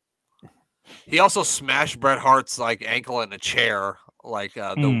 He also smashed Bret Hart's ankle in a chair like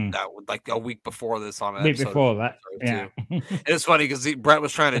a week before this on an episode. Before that, yeah. It's funny because Bret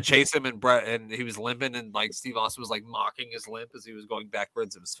was trying to chase him, and he was limping, and Steve Austin was mocking his limp as he was going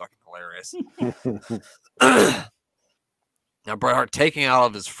backwards. It was fucking hilarious. Now Bret Hart taking out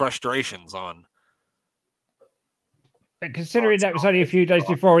of his frustrations on. But considering that was only a few days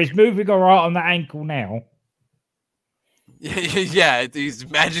before, he's moving all right on the ankle now. Yeah, he's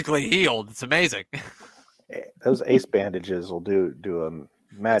magically healed. It's amazing. Those ace bandages will do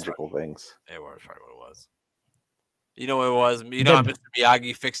magical things. It was probably what it was. You know what it was? You know how Mr.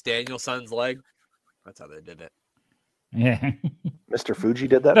 Miyagi fixed Danielson's leg? That's how they did it. Yeah. Mr. Fuji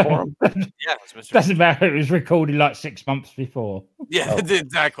did that for him? Yeah, it was Mr. Doesn't matter. It was recorded 6 months before. Yeah,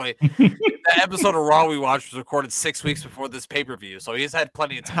 exactly. That episode of Raw we watched was recorded 6 weeks before this pay-per-view, so he's had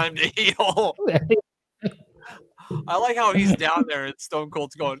plenty of time to heal. I like how he's down there and Stone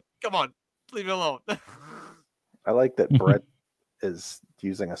Cold's going, come on, leave me alone. I like that Brett is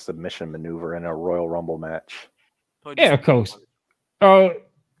using a submission maneuver in a Royal Rumble match. Yeah, of course. Oh,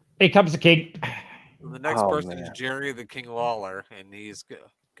 here comes the King. The next person is Jerry the King Lawler, and he's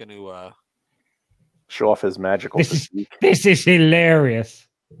going to show off his magical physique. This is hilarious.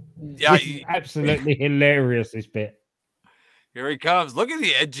 Yeah, this is absolutely hilarious, this bit. Here he comes. Look at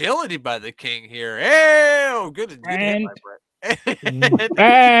the agility by the King here. Hey, good hit by Brett.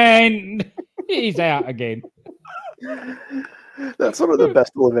 And he's out again. That's one of the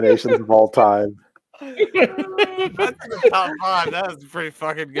best eliminations of all time. That's in the top 5. That was pretty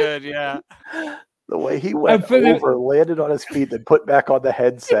fucking good, yeah. The way he went over, landed on his feet, then put back on the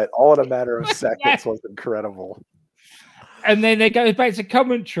headset, all in a matter of seconds, was incredible. And then they go back to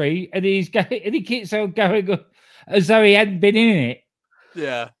commentary, and he keeps on going as though he hadn't been in it.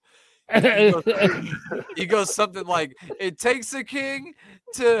 Yeah. He goes something like, it takes a king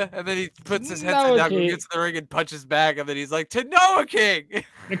to, and then he puts his headset down, gets in the ring and punches back, and then he's like, to know a king.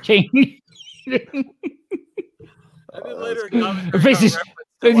 The king. And then later,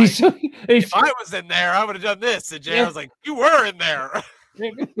 if I was in there, I would have done this. And Jay was like, you were in there.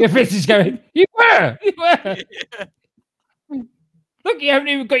 Your face is going, you were. Yeah. Look, you haven't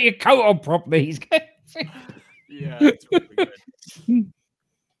even got your coat on properly. He's going, yeah, it's really good.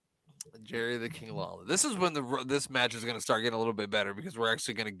 Jerry the King Lawler. This is when this match is going to start getting a little bit better because we're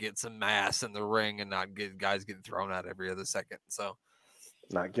actually going to get some mass in the ring and not get guys getting thrown out every other second. So,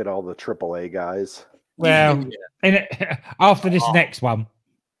 not get all the AAA guys. Well, and after this next one,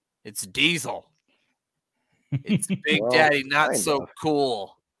 it's Diesel. It's Big Daddy, not so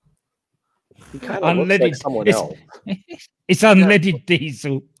cool. He kind of looks like someone else. It's unleaded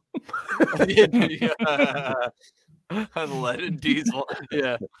Diesel. Unleaded Diesel.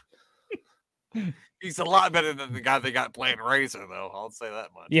 Yeah. He's a lot better than the guy they got playing Razor, though. I'll say that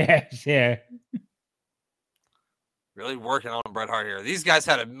much. Yes, yeah. Really working on Bret Hart here. These guys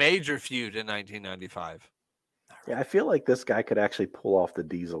had a major feud in 1995. Yeah, I feel like this guy could actually pull off the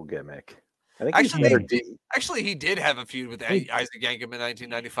Diesel gimmick. I think actually, he did have a feud with Isaac Yankem in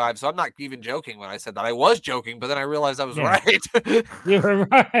 1995, so I'm not even joking when I said that. I was joking, but then I realized I was right. You were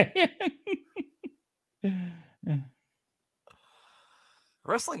right.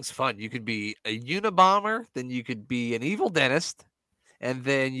 Wrestling's fun. You could be a Unabomber, then you could be an evil dentist, and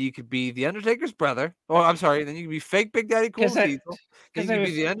then you could be the Undertaker's brother. Oh, I'm sorry. Then you could be fake Big Daddy Cool Diesel. Then you could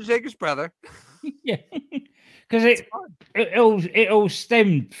be the Undertaker's brother. Yeah. Because it all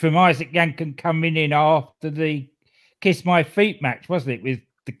stemmed from Isaac Yankem coming in after the Kiss My Feet match, wasn't it, with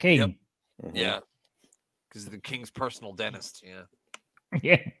the King? Yep. Mm-hmm. Yeah. Because the King's personal dentist. Yeah.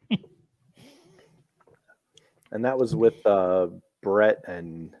 Yeah. And that was with Brett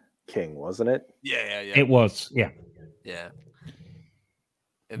and King, wasn't it? Yeah. It was, yeah. Yeah.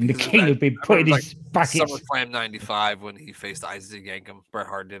 And the King had been putting his buckets. SummerSlam 95 when he faced Isaac Yankem. Bret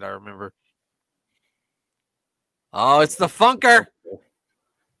Hart did, I remember. Oh, it's the Funker.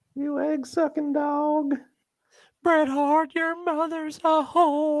 You egg-sucking dog. Bret Hart, your mother's a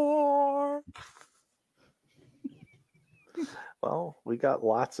whore. Well, we got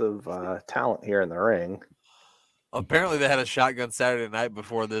lots of talent here in the ring. Apparently, they had a shotgun Saturday night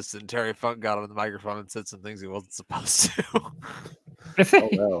before this, and Terry Funk got on the microphone and said some things he wasn't supposed to. Oh,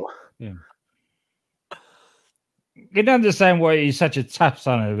 no. Yeah. You don't understand why he's such a tough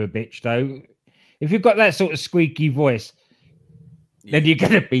son of a bitch, though. If you've got that sort of squeaky voice, then you're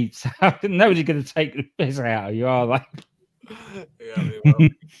going to be... Nobody's going to take the piss out of you, are they?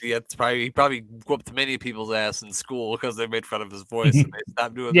 Yeah, he probably whooped many people's ass in school because they made fun of his voice, and they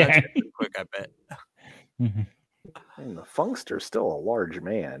stopped doing that shit pretty quick, I bet. And the Funkster's still a large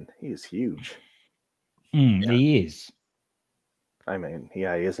man. He's huge. He is. I mean, he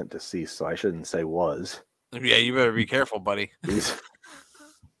isn't deceased, so I shouldn't say was. Yeah, you better be careful, buddy.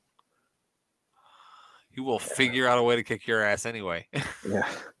 He will figure out a way to kick your ass anyway. Yeah.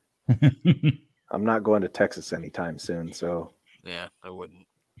 I'm not going to Texas anytime soon, so. Yeah, I wouldn't.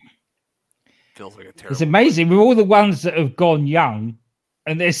 Feels like a terrible. It's amazing with all the ones that have gone young,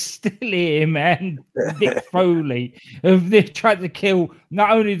 and they're still here, man. Mick Foley. They've tried to kill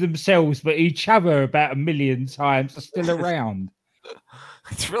not only themselves, but each other about 1 million times, are still around.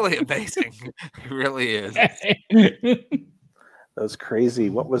 It's really amazing. It really is. That was crazy.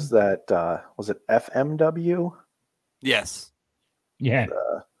 What was that? Was it FMW? Yes. Yeah.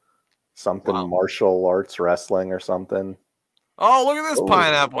 Something martial arts wrestling or something. Oh, look at this Oh.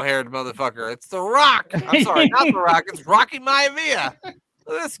 pineapple-haired motherfucker. It's The Rock. I'm sorry, not The Rock. It's Rocky Maivia. Look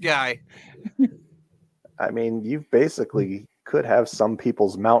at this guy. I mean, you basically could have some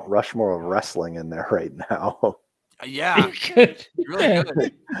people's Mount Rushmore of wrestling in there right now. Yeah, Good.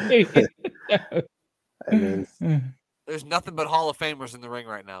 really good. I mean, There's nothing but Hall of Famers in the ring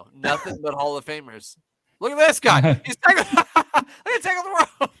right now. Nothing but Hall of Famers. Look at this guy. He's taking the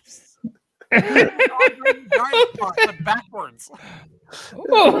ropes. Backwards.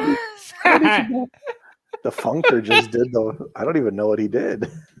 Oh. the Funker just did the. I don't even know what he did.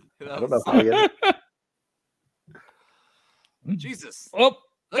 I don't know how he ended. Jesus. Oh,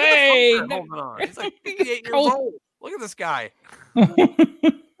 Look hey, at the Funker holding on. He's like 58 years Cold. old. Look at this guy.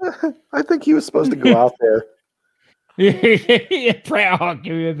 I think he was supposed to go out there. Bret Hart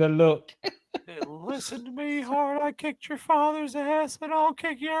giving him the look. Hey, listen to me, Hart. I kicked your father's ass, but I'll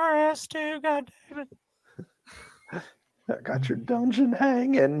kick your ass too. God damn it. I got your dungeon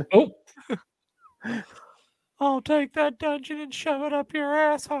hanging. Oh, I'll take that dungeon and shove it up your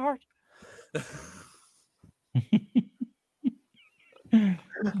ass, Hart.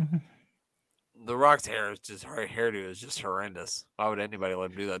 The Rock's hair is just her hairdo is just horrendous. Why would anybody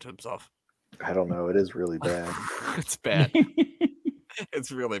let him do that to himself? I don't know. It is really bad. It's bad.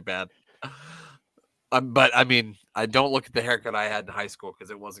 It's really bad. But I mean, I don't look at the haircut I had in high school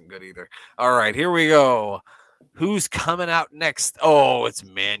because it wasn't good either. All right, here we go. Who's coming out next? Oh, it's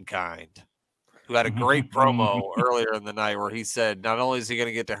Mankind, who had a great promo earlier in the night where he said not only is he going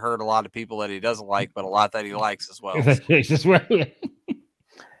to get to hurt a lot of people that he doesn't like, but a lot that he likes as well.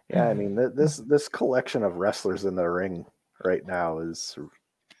 Yeah, I mean, this collection of wrestlers in the ring right now is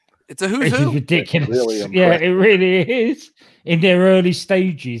It's a who's It's who. ridiculous. Really Yeah, impressive. it really is. In their early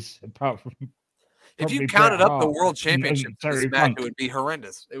stages, apart from If you probably counted Bret up the Hart world and championship for this Terry match, Funk. it would be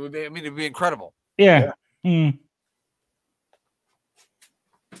horrendous. It would be. I mean, it'd be incredible. Yeah. Mm.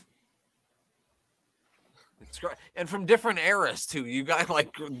 It's great, and from different eras too. You got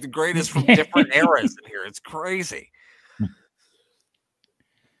like the greatest from different eras in here. It's crazy.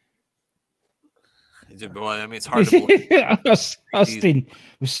 Well, I mean, it's hard to believe. Austin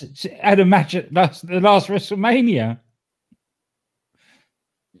had a match at the last WrestleMania.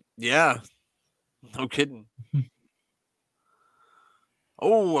 Yeah, no kidding.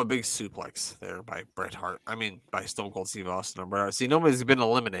 Oh, a big suplex there by Bret Hart. I mean, by Stone Cold Steve Austin and Bret Hart. See, nobody's been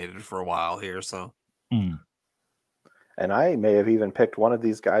eliminated for a while here, so. Mm. and I may have even picked one of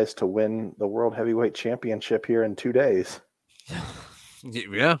these guys to win the World Heavyweight Championship here in 2 days.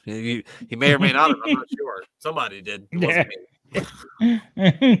 Yeah, he may or may not have. I'm not sure. Somebody did. It wasn't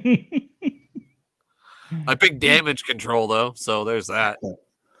me. I picked Damage Control though, so there's that.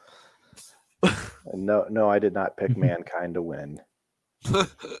 And no, I did not pick Mankind to win. It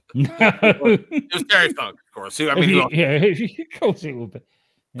was Terry Funk, of course. I mean, who else? Yeah, of course it will be.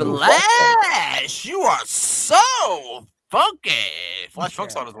 Flash, you are so funky. Flash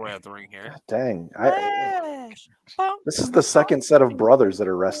Funk's on his way out the ring here. Dang, Flash, Funk. this is the second set of brothers that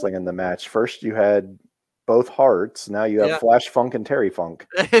are wrestling in the match. First, you had both Hearts. Now you have Yeah. Flash Funk and Terry Funk.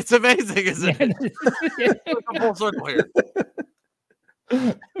 It's amazing, isn't it? It's a full circle here.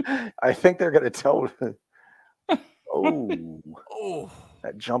 I think they're going to tell. Oh, Oh,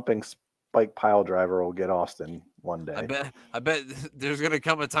 that jumping spike pile driver will get Austin one day. I bet there's gonna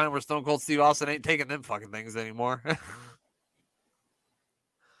come a time where Stone Cold Steve Austin ain't taking them fucking things anymore.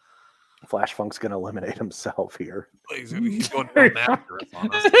 Flash Funk's going to eliminate himself here. He's going to master us on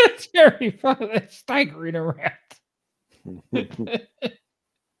us. Terry Funk staggering around.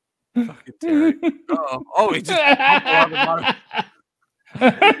 Fucking Terry. Oh, he just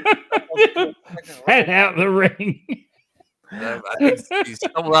head out the ring. I think he's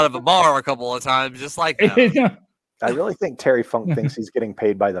stumbled out of a bar a couple of times, just like that. I really think Terry Funk thinks he's getting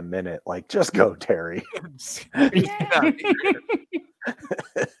paid by the minute. Like, just go, Terry.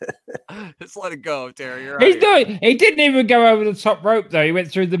 Just let it go, Terry. You're right. He didn't even go over the top rope though. He went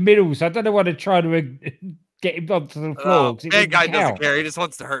through the middle, so I don't know what to try to get him onto the floor. 'cause it That guy didn't doesn't count. care. He just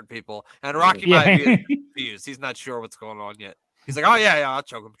wants to hurt people. And Rocky Yeah. might be confused. He's not sure what's going on yet. He's like, oh yeah, I'll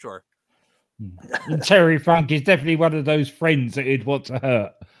choke him, sure. And Terry Funk is definitely one of those friends that he'd want to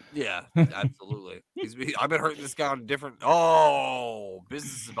hurt. Yeah, absolutely. I've been hurting this guy on different. Oh,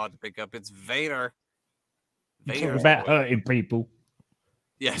 business is about to pick up. It's Vader. Talk Vader's about boy. hurting people.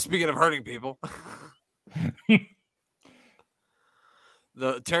 Yeah, speaking of hurting people,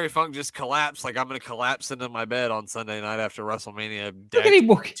 the Terry Funk just collapsed. Like I'm going to collapse into my bed on Sunday night after WrestleMania. Look at him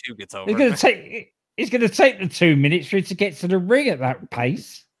walking. 2 gets It's over. gonna take. It's going to take the 2 minutes for him to get to the ring at that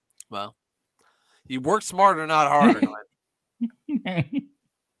pace. Well, you work smarter, not harder. Glenn.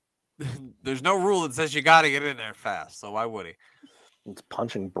 there's no rule that says you got to get in there fast. So why would he? It's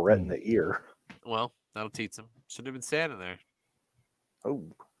punching Brett in the ear. Well, that'll teach him. Should have been standing there. Oh,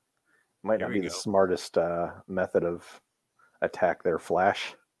 might Here not we be the go. smartest method of attack there,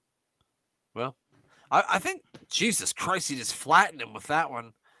 Flash. Well, I think, Jesus Christ, he just flattened him with that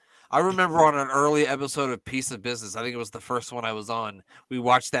one. I remember on an early episode of Piece of Business, I think it was the first one I was on, we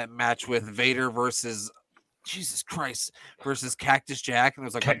watched that match with Vader versus, Jesus Christ, versus Cactus Jack, and it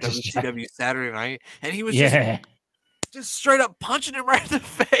was like Cactus on WCW Saturday night, and he was just straight up punching him right in the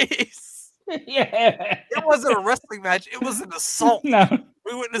face. Yeah. It wasn't a wrestling match, it was an assault. No.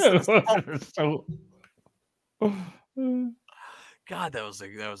 We witnessed an assault. So, God, that was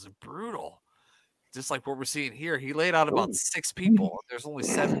brutal. Just like what we're seeing here, he laid out about 6 people. There's only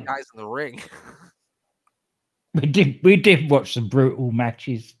 7 guys in the ring. we did watch some brutal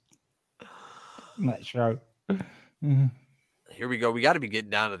matches on that show. Here we go. We got to be getting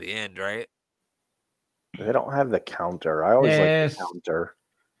down to the end, right? They don't have the counter. I always like the counter,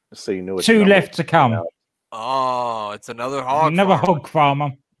 so you knew it's 2 left to come. Oh, it's another hog. Another farmer. hog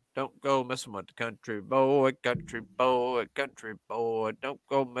farmer. Don't go messing with the country boy, country boy, country boy. Don't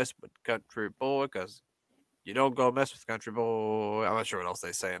go mess with the country boy, because you don't go mess with the country boy. I'm not sure what else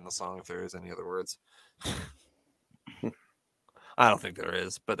they say in the song, if there is any other words. I don't think there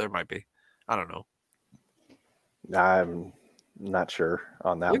is, but there might be. I don't know. I'm not sure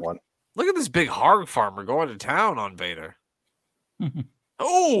on that one. Look at this big hog farmer going to town on Vader.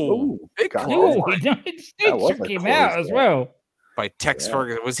 Oh, big God. Oh, claw he That was took a him close out as one. well. by Tex Yeah.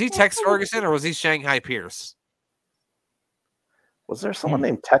 Ferguson. Was he Tex Ferguson or was he Shanghai Pierce? Was there someone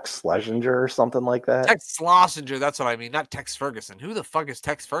named Tex Schlesinger or something like that? Tex Schlesinger, that's what I mean, not Tex Ferguson. Who the fuck is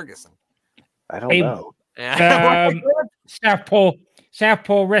Tex Ferguson? I don't Hey, know. Yeah.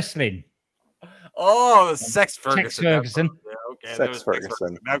 Southpaw Wrestling. Oh, Sex Ferguson. Ferguson. Yeah, okay, Sex there was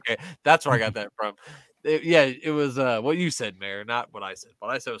Ferguson. Okay, that's where I got that from. It was what you said, Mayor, not what I said.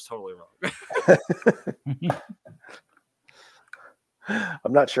 What I said was totally wrong.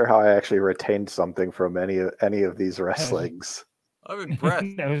 I'm not sure how I actually retained something from any of these wrestlings. I'm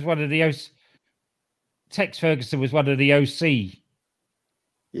impressed. That was one of the Tex Ferguson was one of the OC.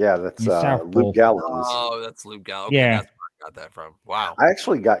 Yeah, that's In Southpaw. Luke Gallows. Oh, that's Luke Gallows. Okay, Yeah. that's where I got that from. Wow. I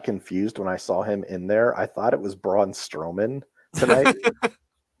actually got confused when I saw him in there. I thought it was Braun Strowman tonight.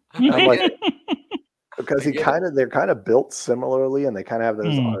 I'm like, because they're kind of built similarly, and they kind of have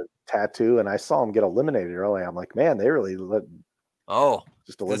those tattoo. And I saw him get eliminated early. I'm like, man, they really just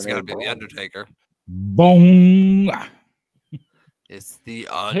this is gonna eliminated be the Braun. Undertaker. Boom. It's the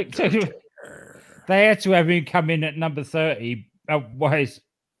Undertaker. They had to have him come in at number 30. Otherwise,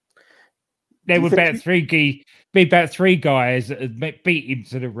 there Do you would think be about three guys that had beat him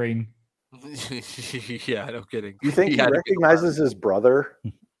to the ring. Yeah, no kidding. You think he had to be the recognizes his brother?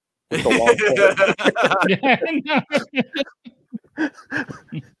 With the long hair?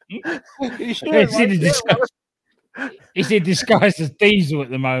 He's in disguise as Diesel at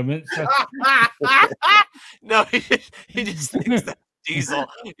the moment. So. No, he just thinks that Diesel.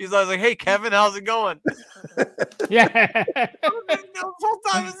 He's always like, "Hey, Kevin, how's it going?" Yeah. The whole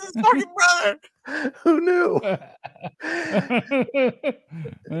time it's his fucking brother. Who knew? I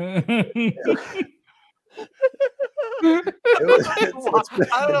don't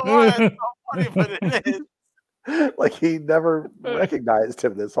know why that's so funny, but it is. Like he never recognized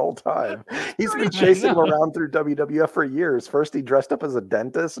him this whole time. He's been chasing him around through WWF for years. First he dressed up as a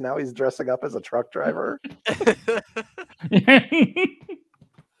dentist, now he's dressing up as a truck driver.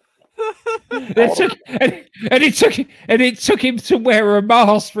 It took him to wear a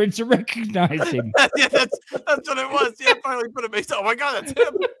mask for him to recognize him. Yeah, that's what it was. Yeah, finally put him. Oh my god, that's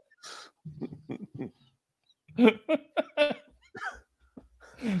him.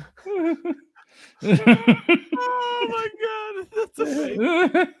 Oh my god, that's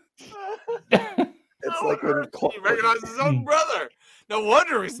amazing. It's like when he recognizes his own brother. No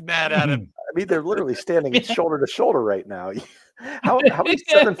wonder he's mad at him. I mean, they're literally standing shoulder to shoulder right now. How many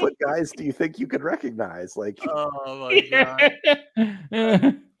 7-foot guys do you think you could recognize? Like, Oh my god,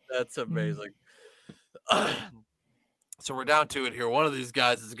 that's amazing. So we're down to it here. One of these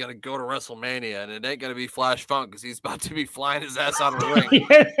guys is going to go to WrestleMania, and it ain't going to be Flash Funk because he's about to be flying his ass out of the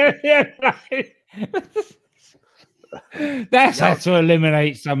ring. That's how to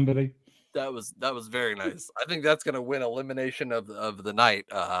eliminate somebody. That was very nice. I think that's going to win elimination of the night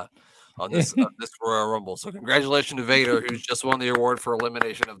on this Royal Rumble. So congratulations to Vader, who's just won the award for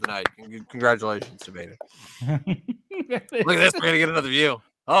elimination of the night. Congratulations to Vader. Look at this. We're going to get another view.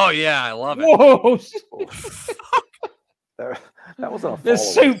 Oh yeah, I love it. Whoa! that wasn't a The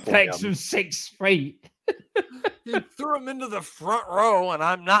follow-up suplex slam. from 6 feet. You threw him into the front row, and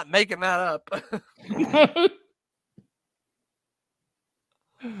I'm not making that up.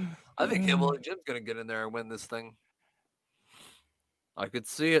 I think Hillbilly Jim's going to get in there and win this thing. I could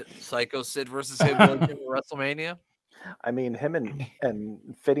see it. Psycho Sid versus Hillbilly Jim at WrestleMania. I mean, him and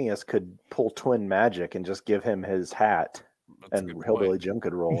Phineas could pull twin magic and just give him his hat, That's and Hillbilly Jim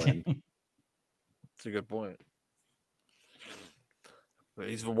could roll in. That's a good point. But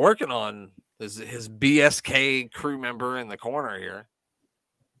he's working on his BSK crew member in the corner here.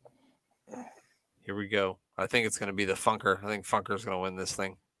 Here we go. I think it's going to be the Funker. I think Funker's going to win this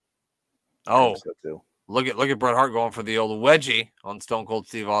thing. Oh, so too. Look at Bret Hart going for the old wedgie on Stone Cold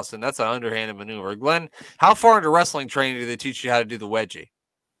Steve Austin. That's an underhanded maneuver. Glenn, how far into wrestling training do they teach you how to do the wedgie?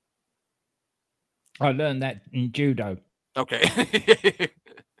 I learned that in judo. Okay.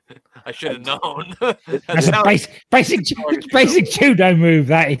 I should have known. That's a basic judo move,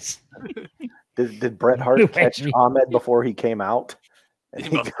 that is. Did Bret Hart catch Ahmed before he came out? And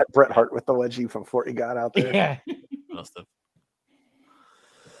he got Bret Hart with the wedgie before he got out there? Yeah. Must have.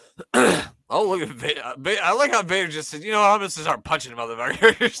 Oh, look at Vader. I like how Vader just said, you know, I'm going to start punching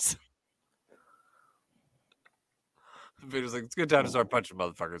motherfuckers. Vader's like, it's a good time to start punching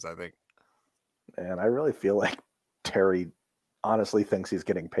motherfuckers, I think. And I really feel like Terry honestly thinks he's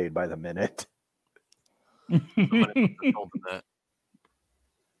getting paid by the minute.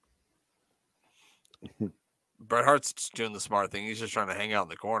 Bret Hart's doing the smart thing. He's just trying to hang out in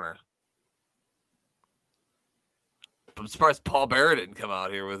the corner. I'm surprised Paul Bearer didn't come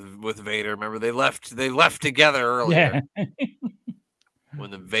out here with Vader. Remember, they left together earlier. Yeah. When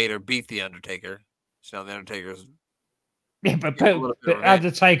the Vader beat the Undertaker. So now the Undertaker's but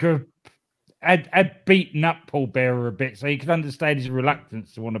Undertaker had beaten up Paul Bearer a bit, so you can understand his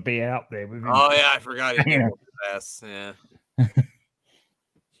reluctance to want to be out there with him. Oh yeah, I forgot he did his ass. Yeah.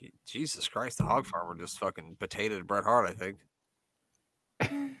 Jesus Christ, the Hog Farmer just fucking potatoed Bret Hart, I think.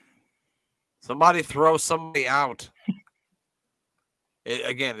 Somebody throw somebody out.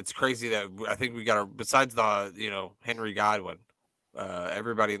 Again, it's crazy that I think we got besides the, Henry Godwin,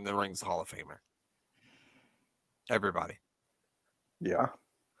 everybody in the ring's a Hall of Famer. Everybody. Yeah.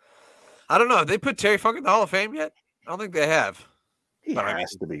 I don't know. Have they put Terry Funk in the Hall of Fame yet? I don't think they have. He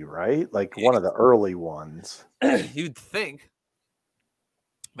has to be, right? Like one of the early ones. You'd think.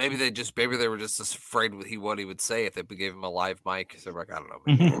 Maybe they were just afraid what he would say if they gave him a live mic. So like, I don't know.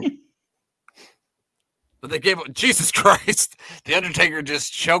 Maybe. But they gave him, Jesus Christ, the Undertaker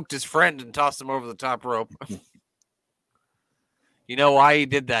just choked his friend and tossed him over the top rope. You know why he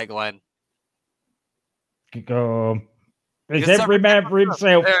did that, Glenn? It's every man for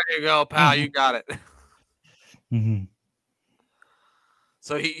himself. There you go, pal. You got it. Mm-hmm.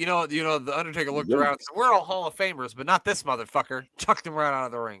 So he, the Undertaker looked around and said, "We're all Hall of Famers, but not this motherfucker." Chucked him right out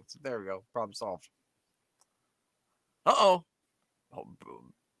of the ring. So there we go. Problem solved. Oh,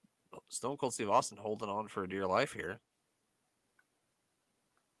 Stone Cold Steve Austin holding on for dear life here.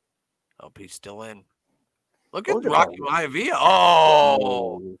 Oh, he's still in. Look at Rocky Maivia.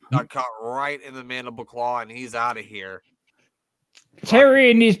 Oh, got caught right in the mandible claw, and he's out of here.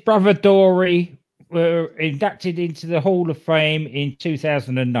 Terry and his brother Dory were inducted into the Hall of Fame in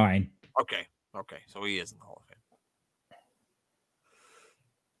 2009. Okay. So he is in the Hall of Fame.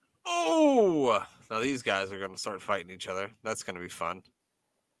 Oh, now these guys are going to start fighting each other. That's going to be fun.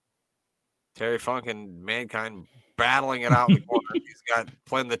 Terry Funk and Mankind battling it out in the corner. He's got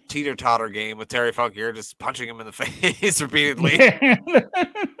playing the teeter-totter game with Terry Funk here, just punching him in the face repeatedly.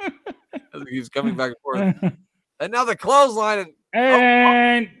 He's coming back and forth. And now the clothesline.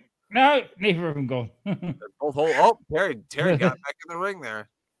 No, neither of them gone. They're both hold. Terry got back in the ring there.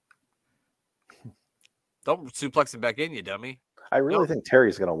 Don't suplex him back in, you dummy. I really think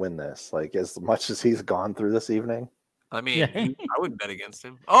Terry's going to win this. Like, as much as he's gone through this evening. I mean, I would bet against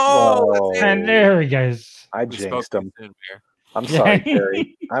him. Oh, and there he goes. I jinxed him. I'm sorry,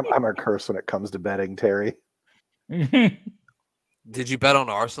 Terry. I'm a curse when it comes to betting, Terry. Did you bet on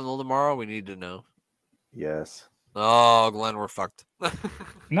Arsenal tomorrow? We need to know. Yes. Oh, Glenn, we're fucked.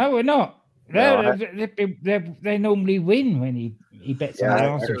 No, we're not. They normally win when he bets on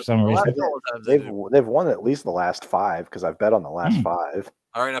Arsenal for some reason. They've won at least the last 5 because I've bet on the last 5.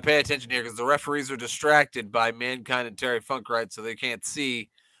 All right, now pay attention here because the referees are distracted by Mankind and Terry Funk, right? So they can't see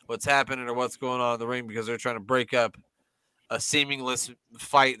what's happening or what's going on in the ring because they're trying to break up a seamless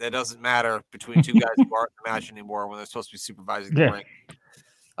fight that doesn't matter between two guys who aren't in the match anymore when they're supposed to be supervising the ring.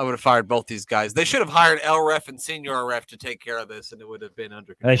 I would have fired both these guys. They should have hired El Ref and Senior Ref to take care of this, and it would have been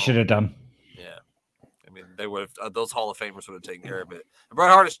under control. They should have done. Yeah. I mean, they would have. Those Hall of Famers would have taken care of it. And Bret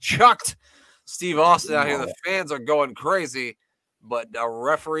Hart has chucked Steve Austin out here. The fans are going crazy. But the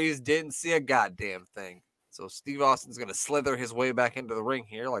referees didn't see a goddamn thing. So Steve Austin's going to slither his way back into the ring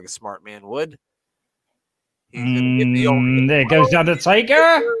here like a smart man would. He's going to give the old there goes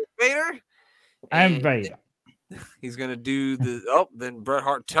Undertaker Vader. and Vader. He's going to do then Bret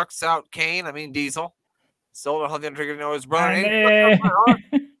Hart tucks out Diesel. Still don't know how the Undertaker knows his brother.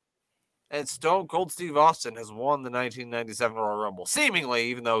 And Stone Cold Steve Austin has won the 1997 Royal Rumble, seemingly,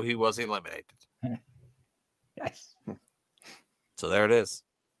 even though he was eliminated. Yes. So there it is.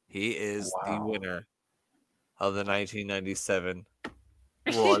 He is the winner of the 1997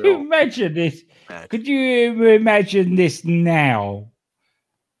 Royal Could you imagine this? match. Could you imagine this now?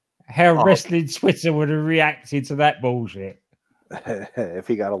 How Wrestling Twitter would have reacted to that bullshit. If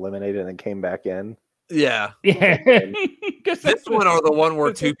he got eliminated and then came back in. Yeah. This one or the one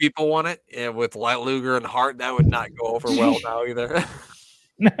where two people won it, and with Luger and Hart, that would not go over well now either.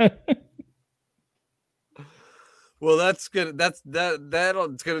 No. Well, that's good. It's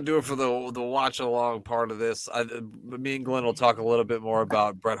gonna do it for the watch along part of this. Me and Glenn will talk a little bit more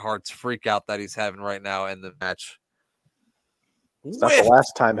about Bret Hart's freak out that he's having right now in the match. It's not the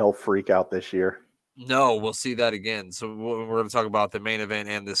last time he'll freak out this year. No, we'll see that again. So we're going to talk about the main event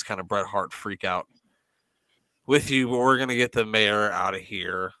and this kind of Bret Hart freak out with you, but we're going to get the mayor out of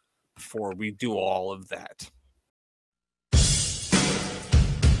here before we do all of that.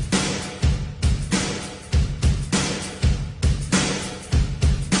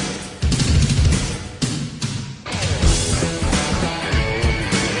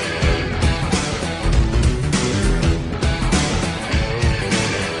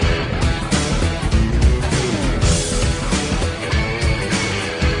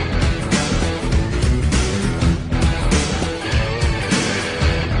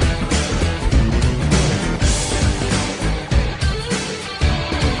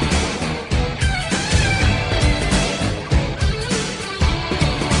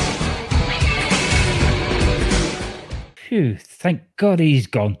 Phew, thank God he's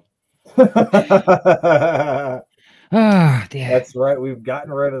gone. Dear. That's right. We've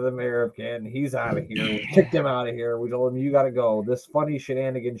gotten rid of the mayor of Canton. He's out of here. We kicked him out of here. We told him, you got to go. This funny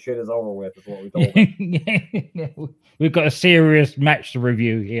shenanigan shit is over with, is what we told him. We've got a serious match to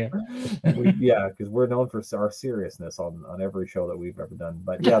review here. Because we're known for our seriousness on every show that we've ever done.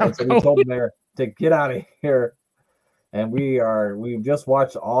 But yeah, that's what we told him there, to get out of here. And we've just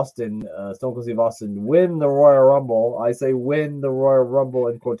watched Stone Cold Steve Austin win the Royal Rumble. I say win the Royal Rumble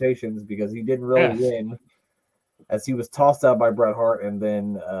in quotations because he didn't really win, as he was tossed out by Bret Hart. And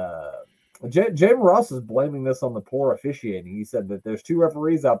then Jim Ross is blaming this on the poor officiating. He said that there's two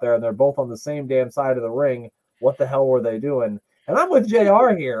referees out there and they're both on the same damn side of the ring. What the hell were they doing? And I'm with JR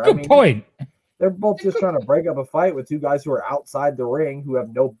here. Good point. They're both just trying to break up a fight with two guys who are outside the ring who have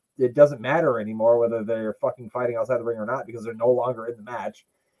it doesn't matter anymore whether they're fucking fighting outside the ring or not because they're no longer in the match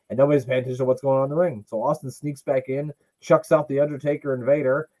and nobody's paying attention to what's going on in the ring. So Austin sneaks back in, chucks out the Undertaker and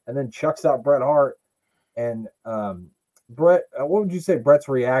Vader, and then chucks out Bret Hart. And Bret, what would you say Bret's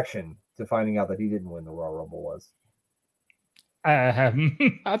reaction to finding out that he didn't win the Royal Rumble was?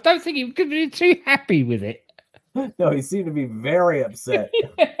 I don't think he could be too happy with it. No, he seemed to be very upset.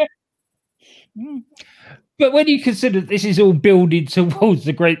 But when you consider this is all building towards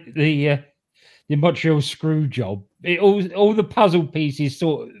the Montreal screw job, all the puzzle pieces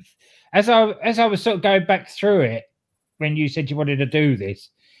sort of, as I was sort of going back through it when you said you wanted to do this,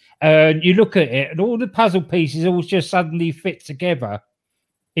 you look at it and all the puzzle pieces all just suddenly fit together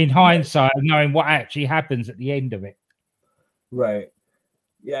in hindsight, knowing what actually happens at the end of it. Right.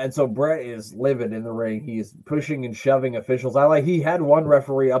 Yeah, and so Bret is livid in the ring. He's pushing and shoving officials. He had one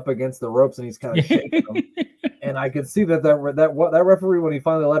referee up against the ropes and he's kind of shaking them. And I could see that referee, when he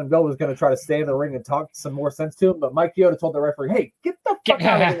finally let him go, was going to try to stay in the ring and talk some more sense to him. But Mike Chioda told the referee, "Hey, get the fuck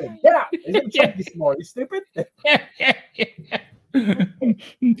out of the ring! Get out! He's going to choke you some more. You stupid."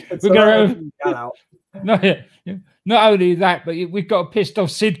 Got out. Not only that, but we've got a pissed off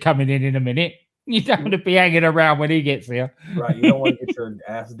Sid coming in a minute. You don't want to be hanging around when he gets here. Right. You don't want to get your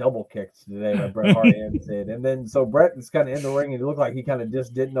ass double kicked today by Bret Hart and Sid. And then so Bret is kind of in the ring and it looked like he kind of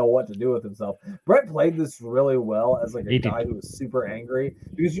just didn't know what to do with himself. Bret played this really well as like a guy who was super angry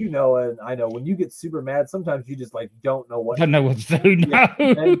because and I know when you get super mad, sometimes you just don't know what to do. No.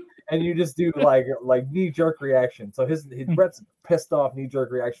 And you just do like knee-jerk reaction. So his Bret's pissed off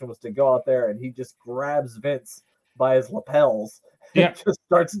knee-jerk reaction was to go out there and he just grabs Vince by his lapels. Yeah, just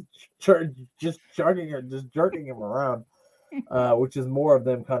starts jerking him around, which is more of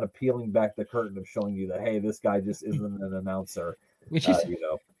them kind of peeling back the curtain of showing you that, hey, this guy just isn't an announcer. Which is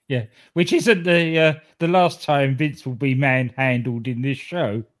which isn't the last time Vince will be manhandled in this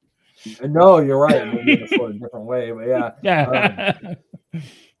show. No, you're right. Maybe in a sort of different way, but yeah.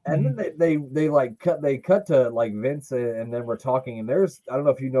 And then they like cut to like Vince and then we're talking and there's I don't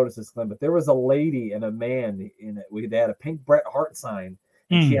know if you noticed this, Glenn, but there was a lady and a man in it. They had a pink Bret Hart sign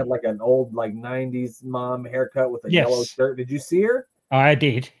and she had like an old like 90s mom haircut with a yellow shirt. Did you see her? I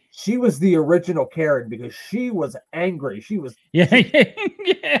did. She was the original Karen because she was angry. She was she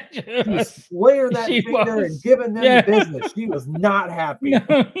was flaring that finger and giving them the business. She was not happy.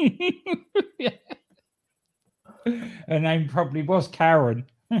 Her name probably was Karen.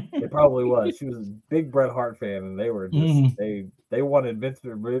 It probably was. She was a big Bret Hart fan, and they were just they wanted Vince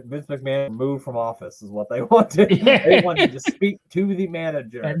McMahon removed from office, is what they wanted. They wanted to speak to the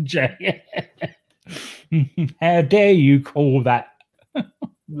manager. How dare you call that?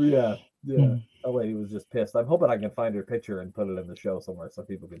 Yeah. That lady was just pissed. I'm hoping I can find her picture and put it in the show somewhere so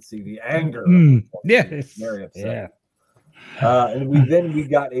people can see the anger. Yes, very upset. Yeah. And we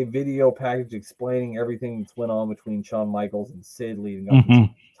got a video package explaining everything that's went on between Shawn Michaels and Sid leading up to the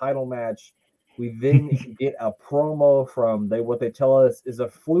title match. We then get a promo from what they tell us is a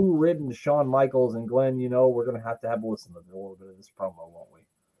flu-ridden Shawn Michaels, and Glenn, we're gonna have a listen to a little bit of this promo, won't we?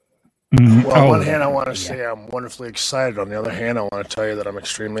 Well, on one hand, I want to say I'm wonderfully excited. On the other hand, I want to tell you that I'm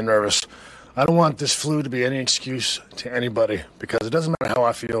extremely nervous. I don't want this flu to be any excuse to anybody because it doesn't matter how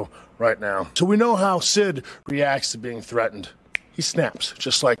I feel right now. So we know how Sid reacts to being threatened. He snaps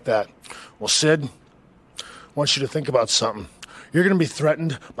just like that. Well, Sid, I want you to think about something. You're going to be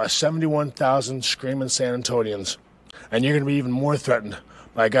threatened by 71,000 screaming San Antonians. And you're going to be even more threatened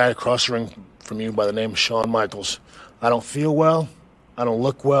by a guy across the ring from you by the name of Shawn Michaels. I don't feel well. I don't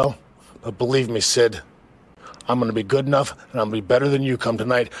look well. But believe me, Sid, I'm going to be good enough and I'm going to be better than you come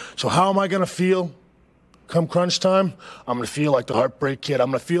tonight. So how am I going to feel come crunch time? I'm going to feel like the Heartbreak Kid.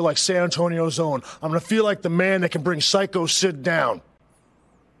 I'm going to feel like San Antonio's own. I'm going to feel like the man that can bring Psycho Sid down.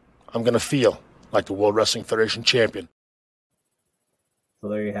 I'm going to feel like the World Wrestling Federation champion. So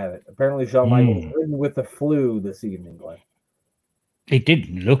there you have it. Apparently Shawn Michaels ridden with the flu this evening, Glenn. He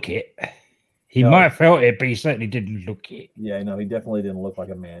didn't look it. He might have felt it, but he certainly didn't look it. Yeah, no, he definitely didn't look like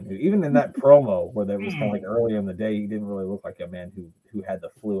a man who, even in that promo where that was kind of like earlier in the day, he didn't really look like a man who had the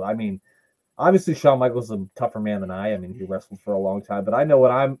flu. I mean, obviously Shawn Michaels is a tougher man than I mean, he wrestled for a long time, but I know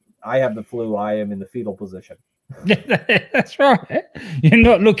I have the flu. I am in the fetal position. That's right. You're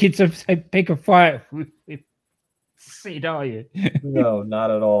not looking to pick a fight with Sid, are you? No,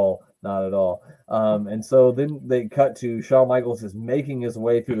 not at all. Not at all. And so then they cut to Shawn Michaels is making his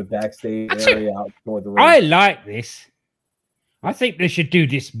way through the backstage area out toward the ring. I like this. I think they should do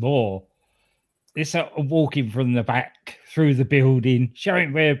this more. This walking from the back through the building,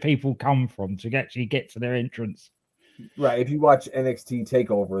 showing where people come from to actually get to their entrance. Right. If you watch NXT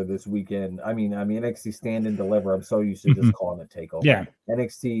TakeOver this weekend, I mean NXT Stand and Deliver. I'm so used to just calling it TakeOver. Yeah.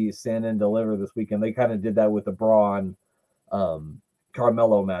 NXT Stand and Deliver this weekend. They kind of did that with the Braun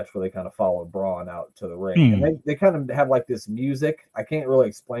Carmelo match where they kind of followed Braun out to the ring. And they kind of have like this music. I can't really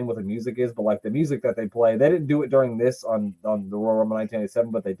explain what the music is, but like the music that they play, they didn't do it during this on the Royal Rumble 1987,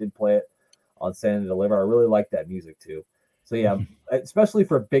 but they did play it on Stand and Deliver. I really like that music too. So yeah, especially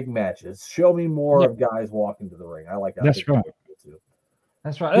for big matches, show me more of guys walking to the ring. I like that. That's right. Too.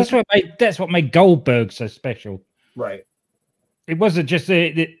 That's right. That's what made Goldberg so special. Right. It wasn't just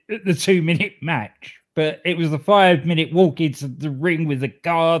the 2-minute match, but it was the 5-minute walk into the ring with the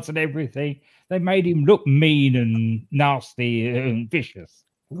guards and everything. They made him look mean and nasty and vicious.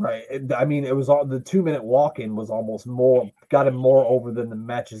 Right. I mean, it was all the 2-minute walk-in was almost got him more over than the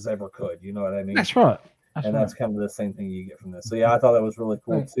matches ever could. You know what I mean? That's right. That's kind of the same thing you get from this. So yeah, I thought that was really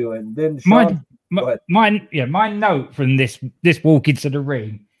cool too. And then my note from this walk into the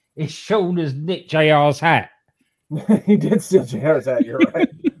ring is Shawn has nicked JR's hat. He did steal JR's hat. You're right.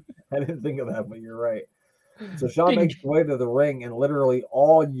 I didn't think of that, but you're right. So Shawn makes his way to the ring, and literally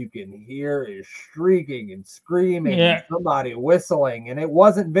all you can hear is shrieking and screaming, and somebody whistling, and it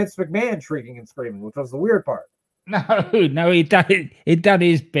wasn't Vince McMahon shrieking and screaming, which was the weird part. No, he done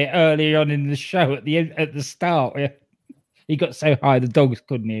his bit earlier on in the show at the start. Yeah. He got so high the dogs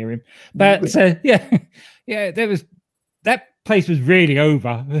couldn't hear him. But there was that place was really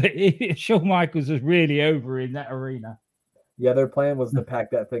over. Shawn Michaels was really over in that arena. Yeah, their plan was to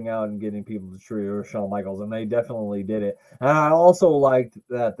pack that thing out and getting people to cheer Shawn Michaels, and they definitely did it. And I also liked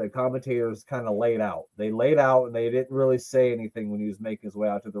that the commentators kind of laid out. They laid out, and they didn't really say anything when he was making his way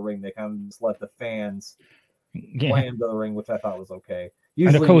out to the ring. They kind of just let the fans play him to the ring, which I thought was okay.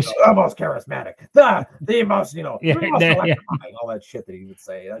 Usually, and of course, the most charismatic, the most, the most electrifying, all that shit that he would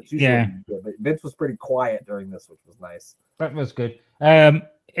say. That's usually good. But Vince was pretty quiet during this, which was nice. That was good. It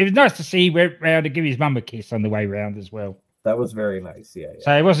was nice to see he went round to give his mum a kiss on the way round as well. That was very nice. Yeah.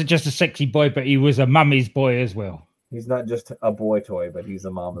 So he wasn't just a sexy boy, but he was a mummy's boy as well. He's not just a boy toy, but he's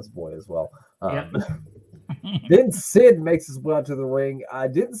a mama's boy as well. Yep. Then Sid makes his way out to the ring. I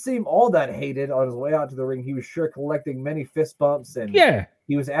didn't seem all that hated on his way out to the ring. He was sure collecting many fist bumps, and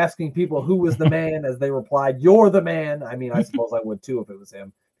he was asking people who was the man as they replied, "You're the man." I mean, I suppose I would too if it was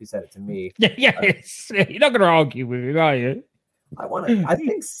him. He said it to me. You're not going to argue with him, are you? I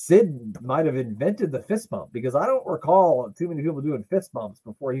think Sid might have invented the fist bump because I don't recall too many people doing fist bumps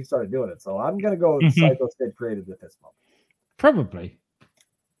before he started doing it. So I'm going to go with Psycho Sid created the fist bump. Probably.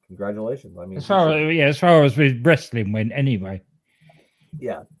 Congratulations. I mean, as far as with wrestling went, anyway.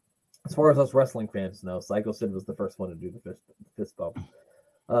 Yeah. As far as us wrestling fans know, Psycho Sid was the first one to do the fist bump.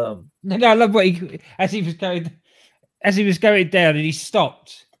 I love what as he was going down, and he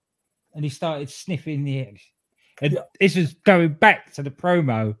stopped, and he started sniffing the eggs. And this was going back to the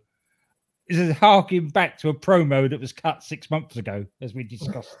promo. This is harking back to a promo that was cut 6 months ago, as we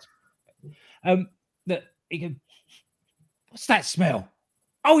discussed. That he goes, "What's that smell?"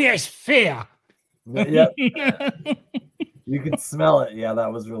 "Oh yes, fear." Yep. You can smell it. Yeah,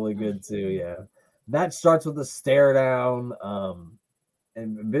 that was really good too. Yeah. Match starts with a stare down.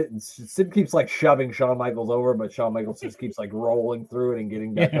 And Sid keeps like shoving Shawn Michaels over, but Shawn Michaels just keeps like rolling through it and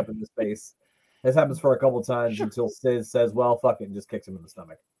getting back up into space. This happens for a couple times until Sid says, "Well, fuck it," and just kicks him in the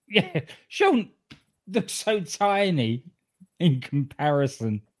stomach. Yeah, Shawn looks so tiny in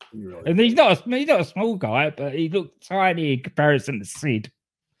comparison. And he's not a small guy, but he looked tiny in comparison to Sid.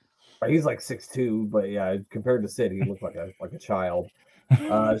 He's like 6'2", but yeah, compared to Sid, he looked like a child.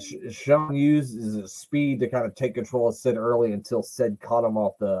 Shawn uses his speed to kind of take control of Sid early until Sid caught him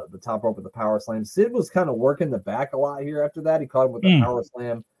off the top rope with the power slam. Sid was kind of working the back a lot here after that. He caught him with the power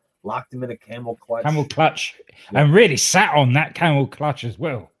slam, locked him in a camel clutch. And really sat on that camel clutch as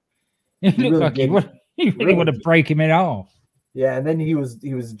well. It looked really like he really want to break him in half. Yeah, and then he was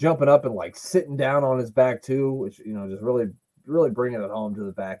jumping up and like sitting down on his back too, which just really bringing it home to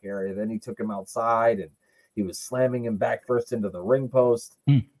the back area. Then he took him outside and he was slamming him back first into the ring post.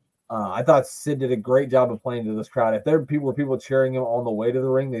 I thought Sid did a great job of playing to this crowd. If there were people cheering him on the way to the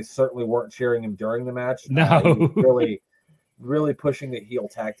ring, they certainly weren't cheering him during the match. No, he was really pushing the heel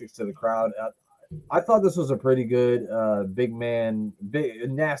tactics to the crowd. I thought this was a pretty good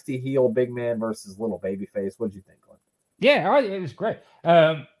nasty heel big man versus little baby face. What did you think, Glenn? Yeah, it was great.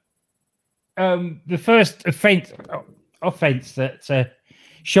 The first offense that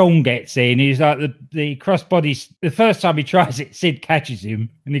Shawn gets in is like the crossbody. The first time he tries it, Sid catches him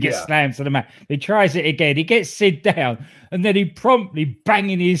and he gets slammed to the mat. He tries it again. He gets Sid down and then he promptly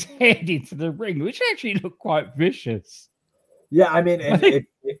banging his head into the ring, which actually looked quite vicious. Yeah, I mean,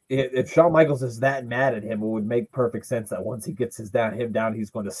 if Shawn Michaels is that mad at him, it would make perfect sense that once he gets him down, he's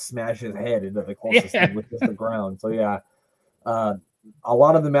going to smash his head into the closest thing with just the ground. So yeah, a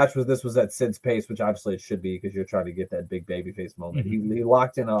lot of the match was at Sid's pace, which obviously it should be because you're trying to get that big babyface moment. Mm-hmm. He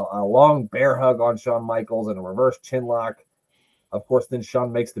locked in a long bear hug on Shawn Michaels and a reverse chin lock. Of course, then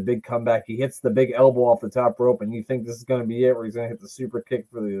Shawn makes the big comeback. He hits the big elbow off the top rope, and you think this is going to be it, where he's going to hit the super kick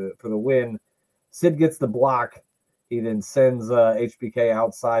for the win. Sid gets the block. He then sends HBK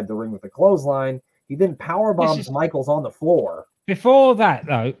outside the ring with a clothesline. He then power bombs Michaels on the floor. Before that,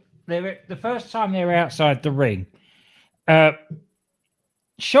 though, the first time they were outside the ring,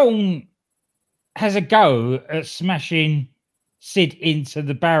 Shawn has a go at smashing Sid into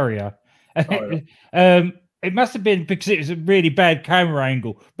the barrier. It must have been because it was a really bad camera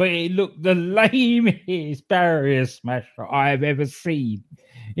angle, but it looked the lamest barrier smash that I have ever seen.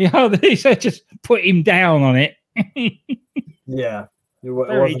 They just put him down on it. Yeah,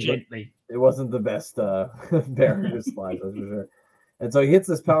 very gently. It wasn't the best barrier smash, that's for sure. And so he hits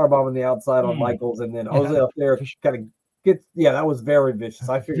this powerbomb on the outside on Michaels, and then Jose Alfaro kind of gets. Yeah, that was very vicious.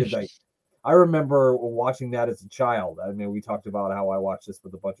 I figured I remember watching that as a child. I mean, we talked about how I watched this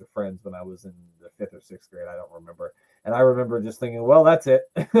with a bunch of friends when I was in the 5th or 6th grade. I don't remember. And I remember just thinking, well, that's it.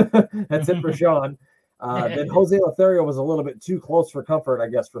 That's it for Shawn. Then Jose Lothario was a little bit too close for comfort, I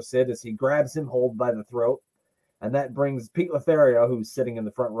guess, for Sid as he grabs him hold by the throat. And that brings Pete Lothario, who's sitting in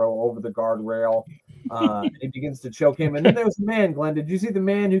the front row, over the guardrail. He begins to choke him. And then there was the man, Glenn. Did you see the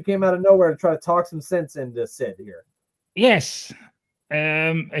man who came out of nowhere to try to talk some sense into Sid here? Yes.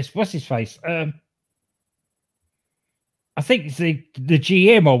 What's his face? I think it's the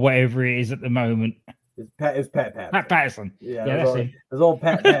GM or whatever it is at the moment. It's Pat Patterson. Pat Patterson. Yeah, there's old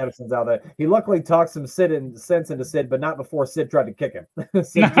Pat Patterson's out there. He luckily talked some sense into Sid, but not before Sid tried to kick him.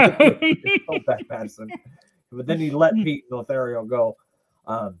 Pat Patterson. But then he let Pete Lothario go.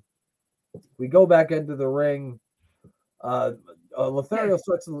 We go back into the ring. Lothario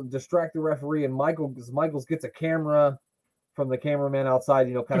starts to distract the referee, and Michaels gets a camera. from the cameraman outside,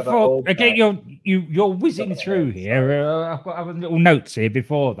 you know, kind before, of again, you're whizzing through here. I've got other little notes here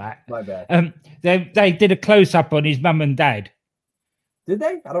before that. My bad. They did a close up on his mum and dad. Did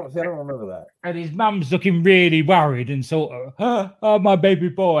they? I don't remember that. And his mum's looking really worried and sort of, oh, my baby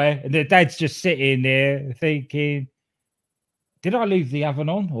boy. And the dad's just sitting there thinking, did I leave the oven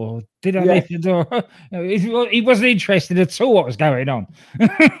on or did I leave the door? He wasn't interested at all what was going on.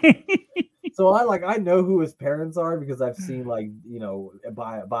 So I know who his parents are because I've seen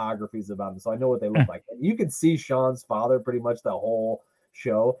biographies about him. So I know what they look like. And you can see Sean's father pretty much the whole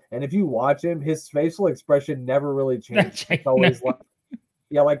show. And if you watch him, his facial expression never really changes. It's always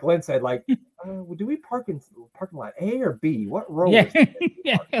like Glenn said, do we park in parking lot A or B? What row? Yeah.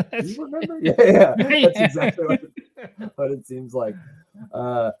 Do you remember? Yeah. That's exactly what it seems like.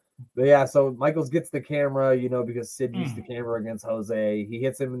 But yeah, so Michaels gets the camera, because Sid used the camera against Jose. He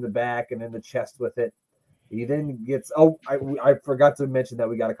hits him in the back and in the chest with it. He then gets. I forgot to mention that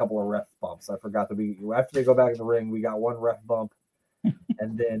we got a couple of ref bumps. I forgot that after they go back in the ring, we got one ref bump.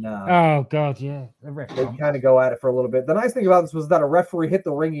 And then oh god, yeah, they kind of go at it for a little bit. The nice thing about this was that a referee hit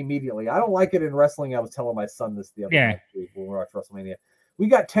the ring immediately. I don't like it in wrestling. I was telling my son this the other night when we watched WrestleMania. We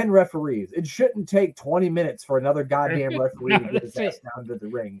got 10 referees. It shouldn't take 20 minutes for another goddamn referee to get his ass down to the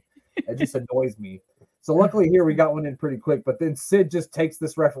ring. It just annoys me. So luckily here we got one in pretty quick. But then Sid just takes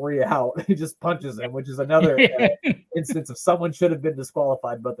this referee out. He just punches him, which is another instance of someone should have been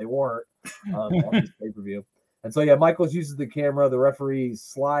disqualified, but they weren't on this pay-per-view. And so, Michaels uses the camera. The referee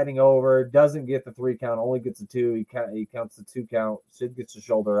sliding over, doesn't get the 3 count, only gets a 2. He counts the 2 count. Sid gets the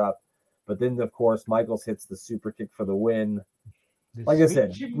shoulder up. But then, of course, Michaels hits the super kick for the win. Like I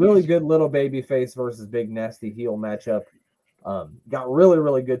said, really good little baby face versus big nasty heel matchup. Got really,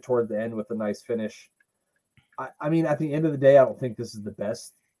 really good toward the end with a nice finish. I mean, at the end of the day, I don't think this is the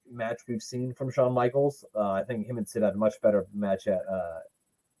best match we've seen from Shawn Michaels. I think him and Sid had a much better match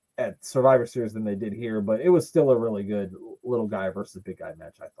at Survivor Series than they did here, but it was still a really good little guy versus big guy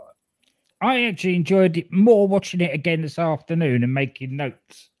match, I thought. I actually enjoyed it more watching it again this afternoon and making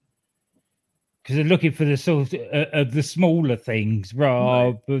notes because I'm looking for the sort of the smaller things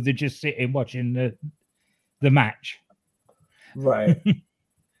rather than just sitting watching the match. Right.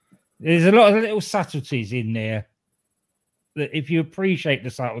 There's a lot of little subtleties in there that if you appreciate the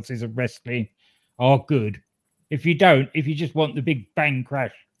subtleties of wrestling are good. If you don't, if you just want the big bang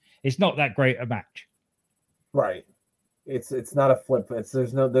crash, it's not that great a match. Right. It's not a flip.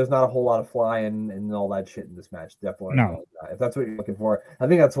 There's not a whole lot of flying and all that shit in this match. Definitely. No. If that's what you're looking for. I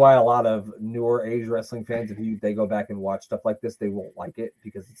think that's why a lot of newer age wrestling fans, if they go back and watch stuff like this, they won't like it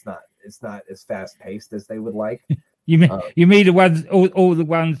because it's not as fast paced as they would like. You mean the ones all the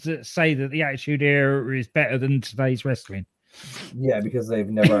ones that say that the Attitude Era is better than today's wrestling? Yeah, because they've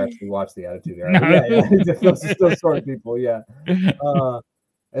never actually watched the Attitude Era. No. Those are still sort of people, yeah.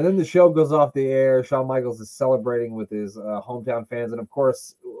 And then the show goes off the air. Shawn Michaels is celebrating with his hometown fans. And, of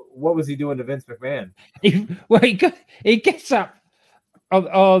course, what was he doing to Vince McMahon? He gets up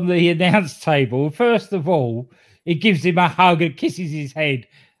on the announce table. First of all, he gives him a hug and kisses his head.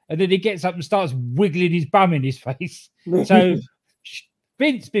 And then he gets up and starts wiggling his bum in his face. So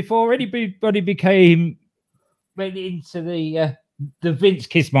Vince, before anybody went into the Vince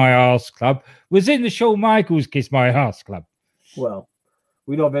Kiss My Ass Club, was in the Shawn Michaels Kiss My Ass Club. Well,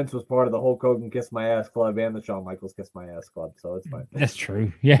 we know Vince was part of the Hulk Hogan Kiss My Ass Club and the Shawn Michaels Kiss My Ass Club, so it's fine. That's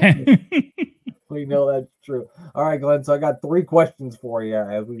true, yeah. We know that's true. All right, Glenn, so I got 3 questions for you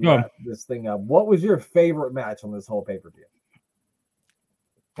as we wrap this thing up. What was your favorite match on this whole pay-per-view?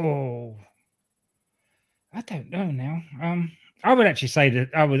 Oh, I don't know now. I would actually say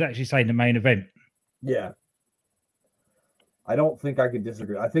the main event. Yeah. I don't think I could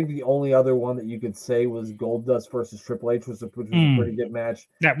disagree. I think the only other one that you could say was Goldust versus Triple H, which was a pretty good match.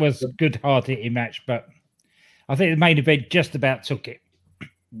 That was a good hard-hitting match, but I think the main event just about took it.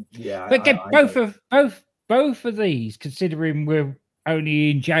 Yeah, but both of these, considering we're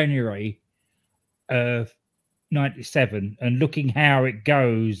only in January of 97 and looking how it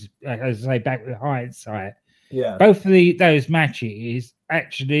goes, as I say, back with hindsight, both of those matches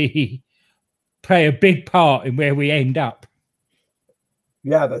actually play a big part in where we end up.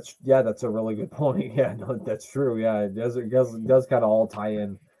 Yeah, that's a really good point. Yeah, no, that's true. Yeah, it does kind of all tie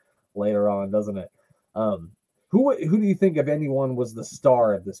in later on, doesn't it? Who do you think, if anyone, was the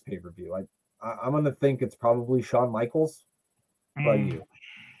star of this pay-per-view? I'm gonna think it's probably Shawn Michaels. What about you?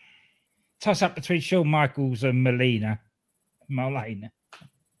 Toss up between Shawn Michaels and Marlena.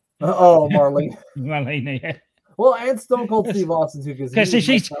 Oh, Marlene. Marlena, yeah. Well, and Stone Cold Steve Austin too, because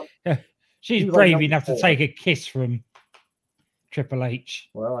she's brave enough to take a kiss from Triple H.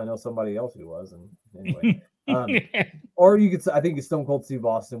 Well, I know somebody else who was, and anyway. Or you could, I think Stone Cold Steve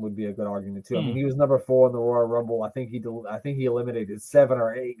Austin would be a good argument too. I mean, he was number 4 in the Royal Rumble. I think he eliminated 7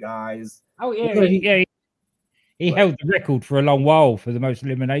 or 8 guys. Oh yeah, he held the record for a long while for the most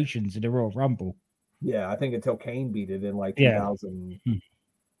eliminations in the Royal Rumble. Yeah, I think until Kane beat it in like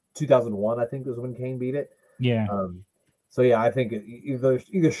 2001. I think was when Kane beat it. Yeah. So yeah, I think either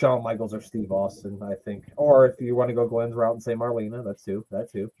Shawn Michaels or Steve Austin. I think, or if you want to go Glenn's route and say Marlena, that's too.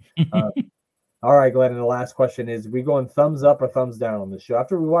 All right, Glenn. And the last question is: we going thumbs up or thumbs down on this show?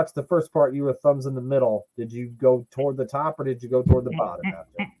 After we watched the first part, you were thumbs in the middle. Did you go toward the top or did you go toward the bottom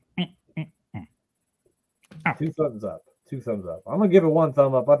after? 2 thumbs up. 2 thumbs up. I'm gonna give it 1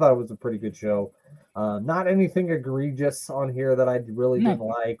 thumb up. I thought it was a pretty good show. Not anything egregious on here that I really didn't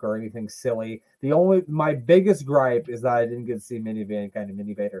like or anything silly. My biggest gripe is that I didn't get to see Mini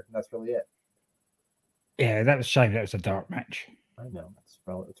Vader. That's really it. Yeah, that was a shame. That was a dark match. I know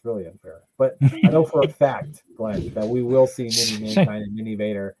it's really unfair, but I know for a fact, Glenn, that we will see Mini Mankind and Mini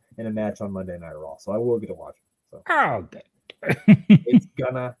Vader in a match on Monday Night Raw. So I will get to watch it. So it's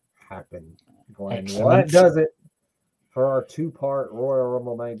gonna happen, Glenn. Well, that does it for our 2-part Royal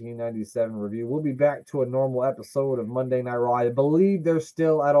Rumble 1997 review. We'll be back to a normal episode of Monday Night Raw. I believe they're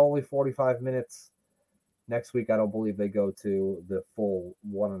still at only 45 minutes. Next week, I don't believe they go to the full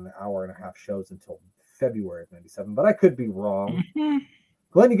 1 hour and a half shows until February of 97, but I could be wrong.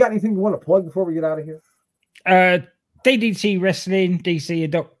 Glenn, you got anything you want to plug before we get out of here? DDT Wrestling, DC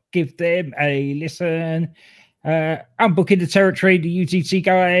and Doc, give them a listen. I'm booking the territory, the UTC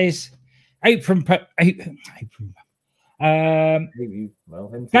guys. Gang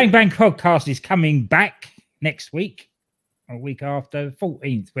Bang Podcast is coming back next week, a week after the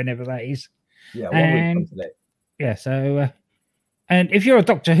 14th, whenever that is. Yeah, 1 week from today. Yeah, so, and if you're a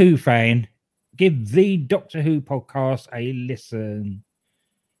Doctor Who fan, give the Doctor Who podcast a listen.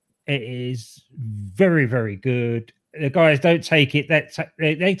 It is very, very good. The guys don't take it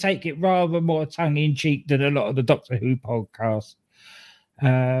they take it rather more tongue in cheek than a lot of the Doctor Who podcasts.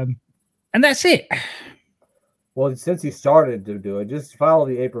 And that's it. Well, since you started to do it, just follow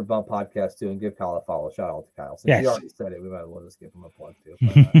the Apron Bump podcast too and give Kyle a follow. Shout out to Kyle. Since you already said it, we might as well just give him a plug too.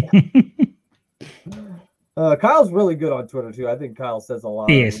 Kyle's really good on Twitter too. I think Kyle says a lot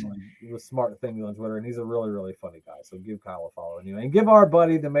of smart things on Twitter, and he's a really, really funny guy. So give Kyle a follow anyway, and give our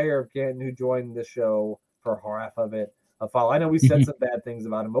buddy, the mayor of Canton, who joined the show for half of it, a follow. I know we said some bad things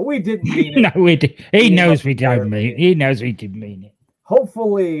about him, but we didn't mean it. No, we did. He knows we didn't mean it. He knows we didn't mean it.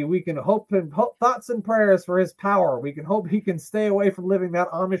 Hopefully, we can hope thoughts and prayers for his power. We can hope he can stay away from living that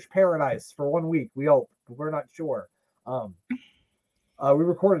Amish paradise for 1 week. We hope, but we're not sure. We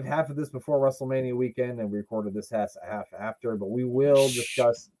recorded half of this before WrestleMania weekend, and we recorded this half after. But we will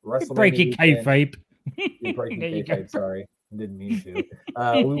discuss WrestleMania. Breaking kayfabe. Breaking kayfabe. Sorry, didn't mean to.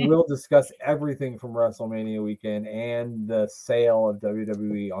 We will discuss everything from WrestleMania weekend and the sale of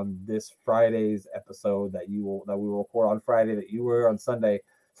WWE on this Friday's episode that we will record on Friday that you were on Sunday.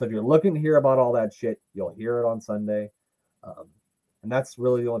 So if you're looking to hear about all that shit, you'll hear it on Sunday. And that's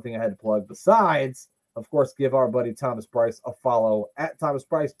really the only thing I had to plug. Besides, of course, give our buddy Thomas Price a follow at Thomas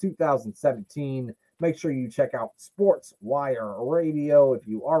Price 2017. Make sure you check out Sports Wire Radio. If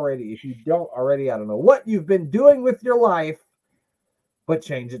you don't already, I don't know what you've been doing with your life, but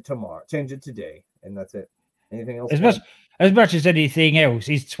change it tomorrow. Change it today. And that's it. Anything else? As much as anything else,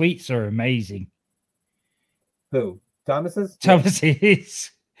 his tweets are amazing. Who? Thomas's?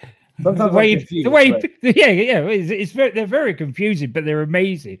 Thomas's. Sometimes they're very confusing, but they're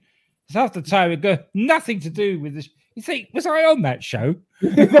amazing. It's half the time it goes nothing to do with this. You think, was I on that show?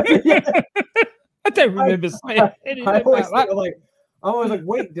 I don't remember saying anything about that. I was like,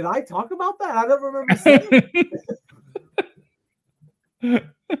 wait, did I talk about that? I don't remember saying it.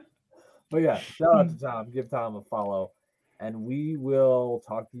 But yeah, shout out to Tom. Give Tom a follow. And we will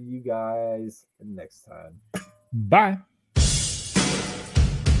talk to you guys next time. Bye.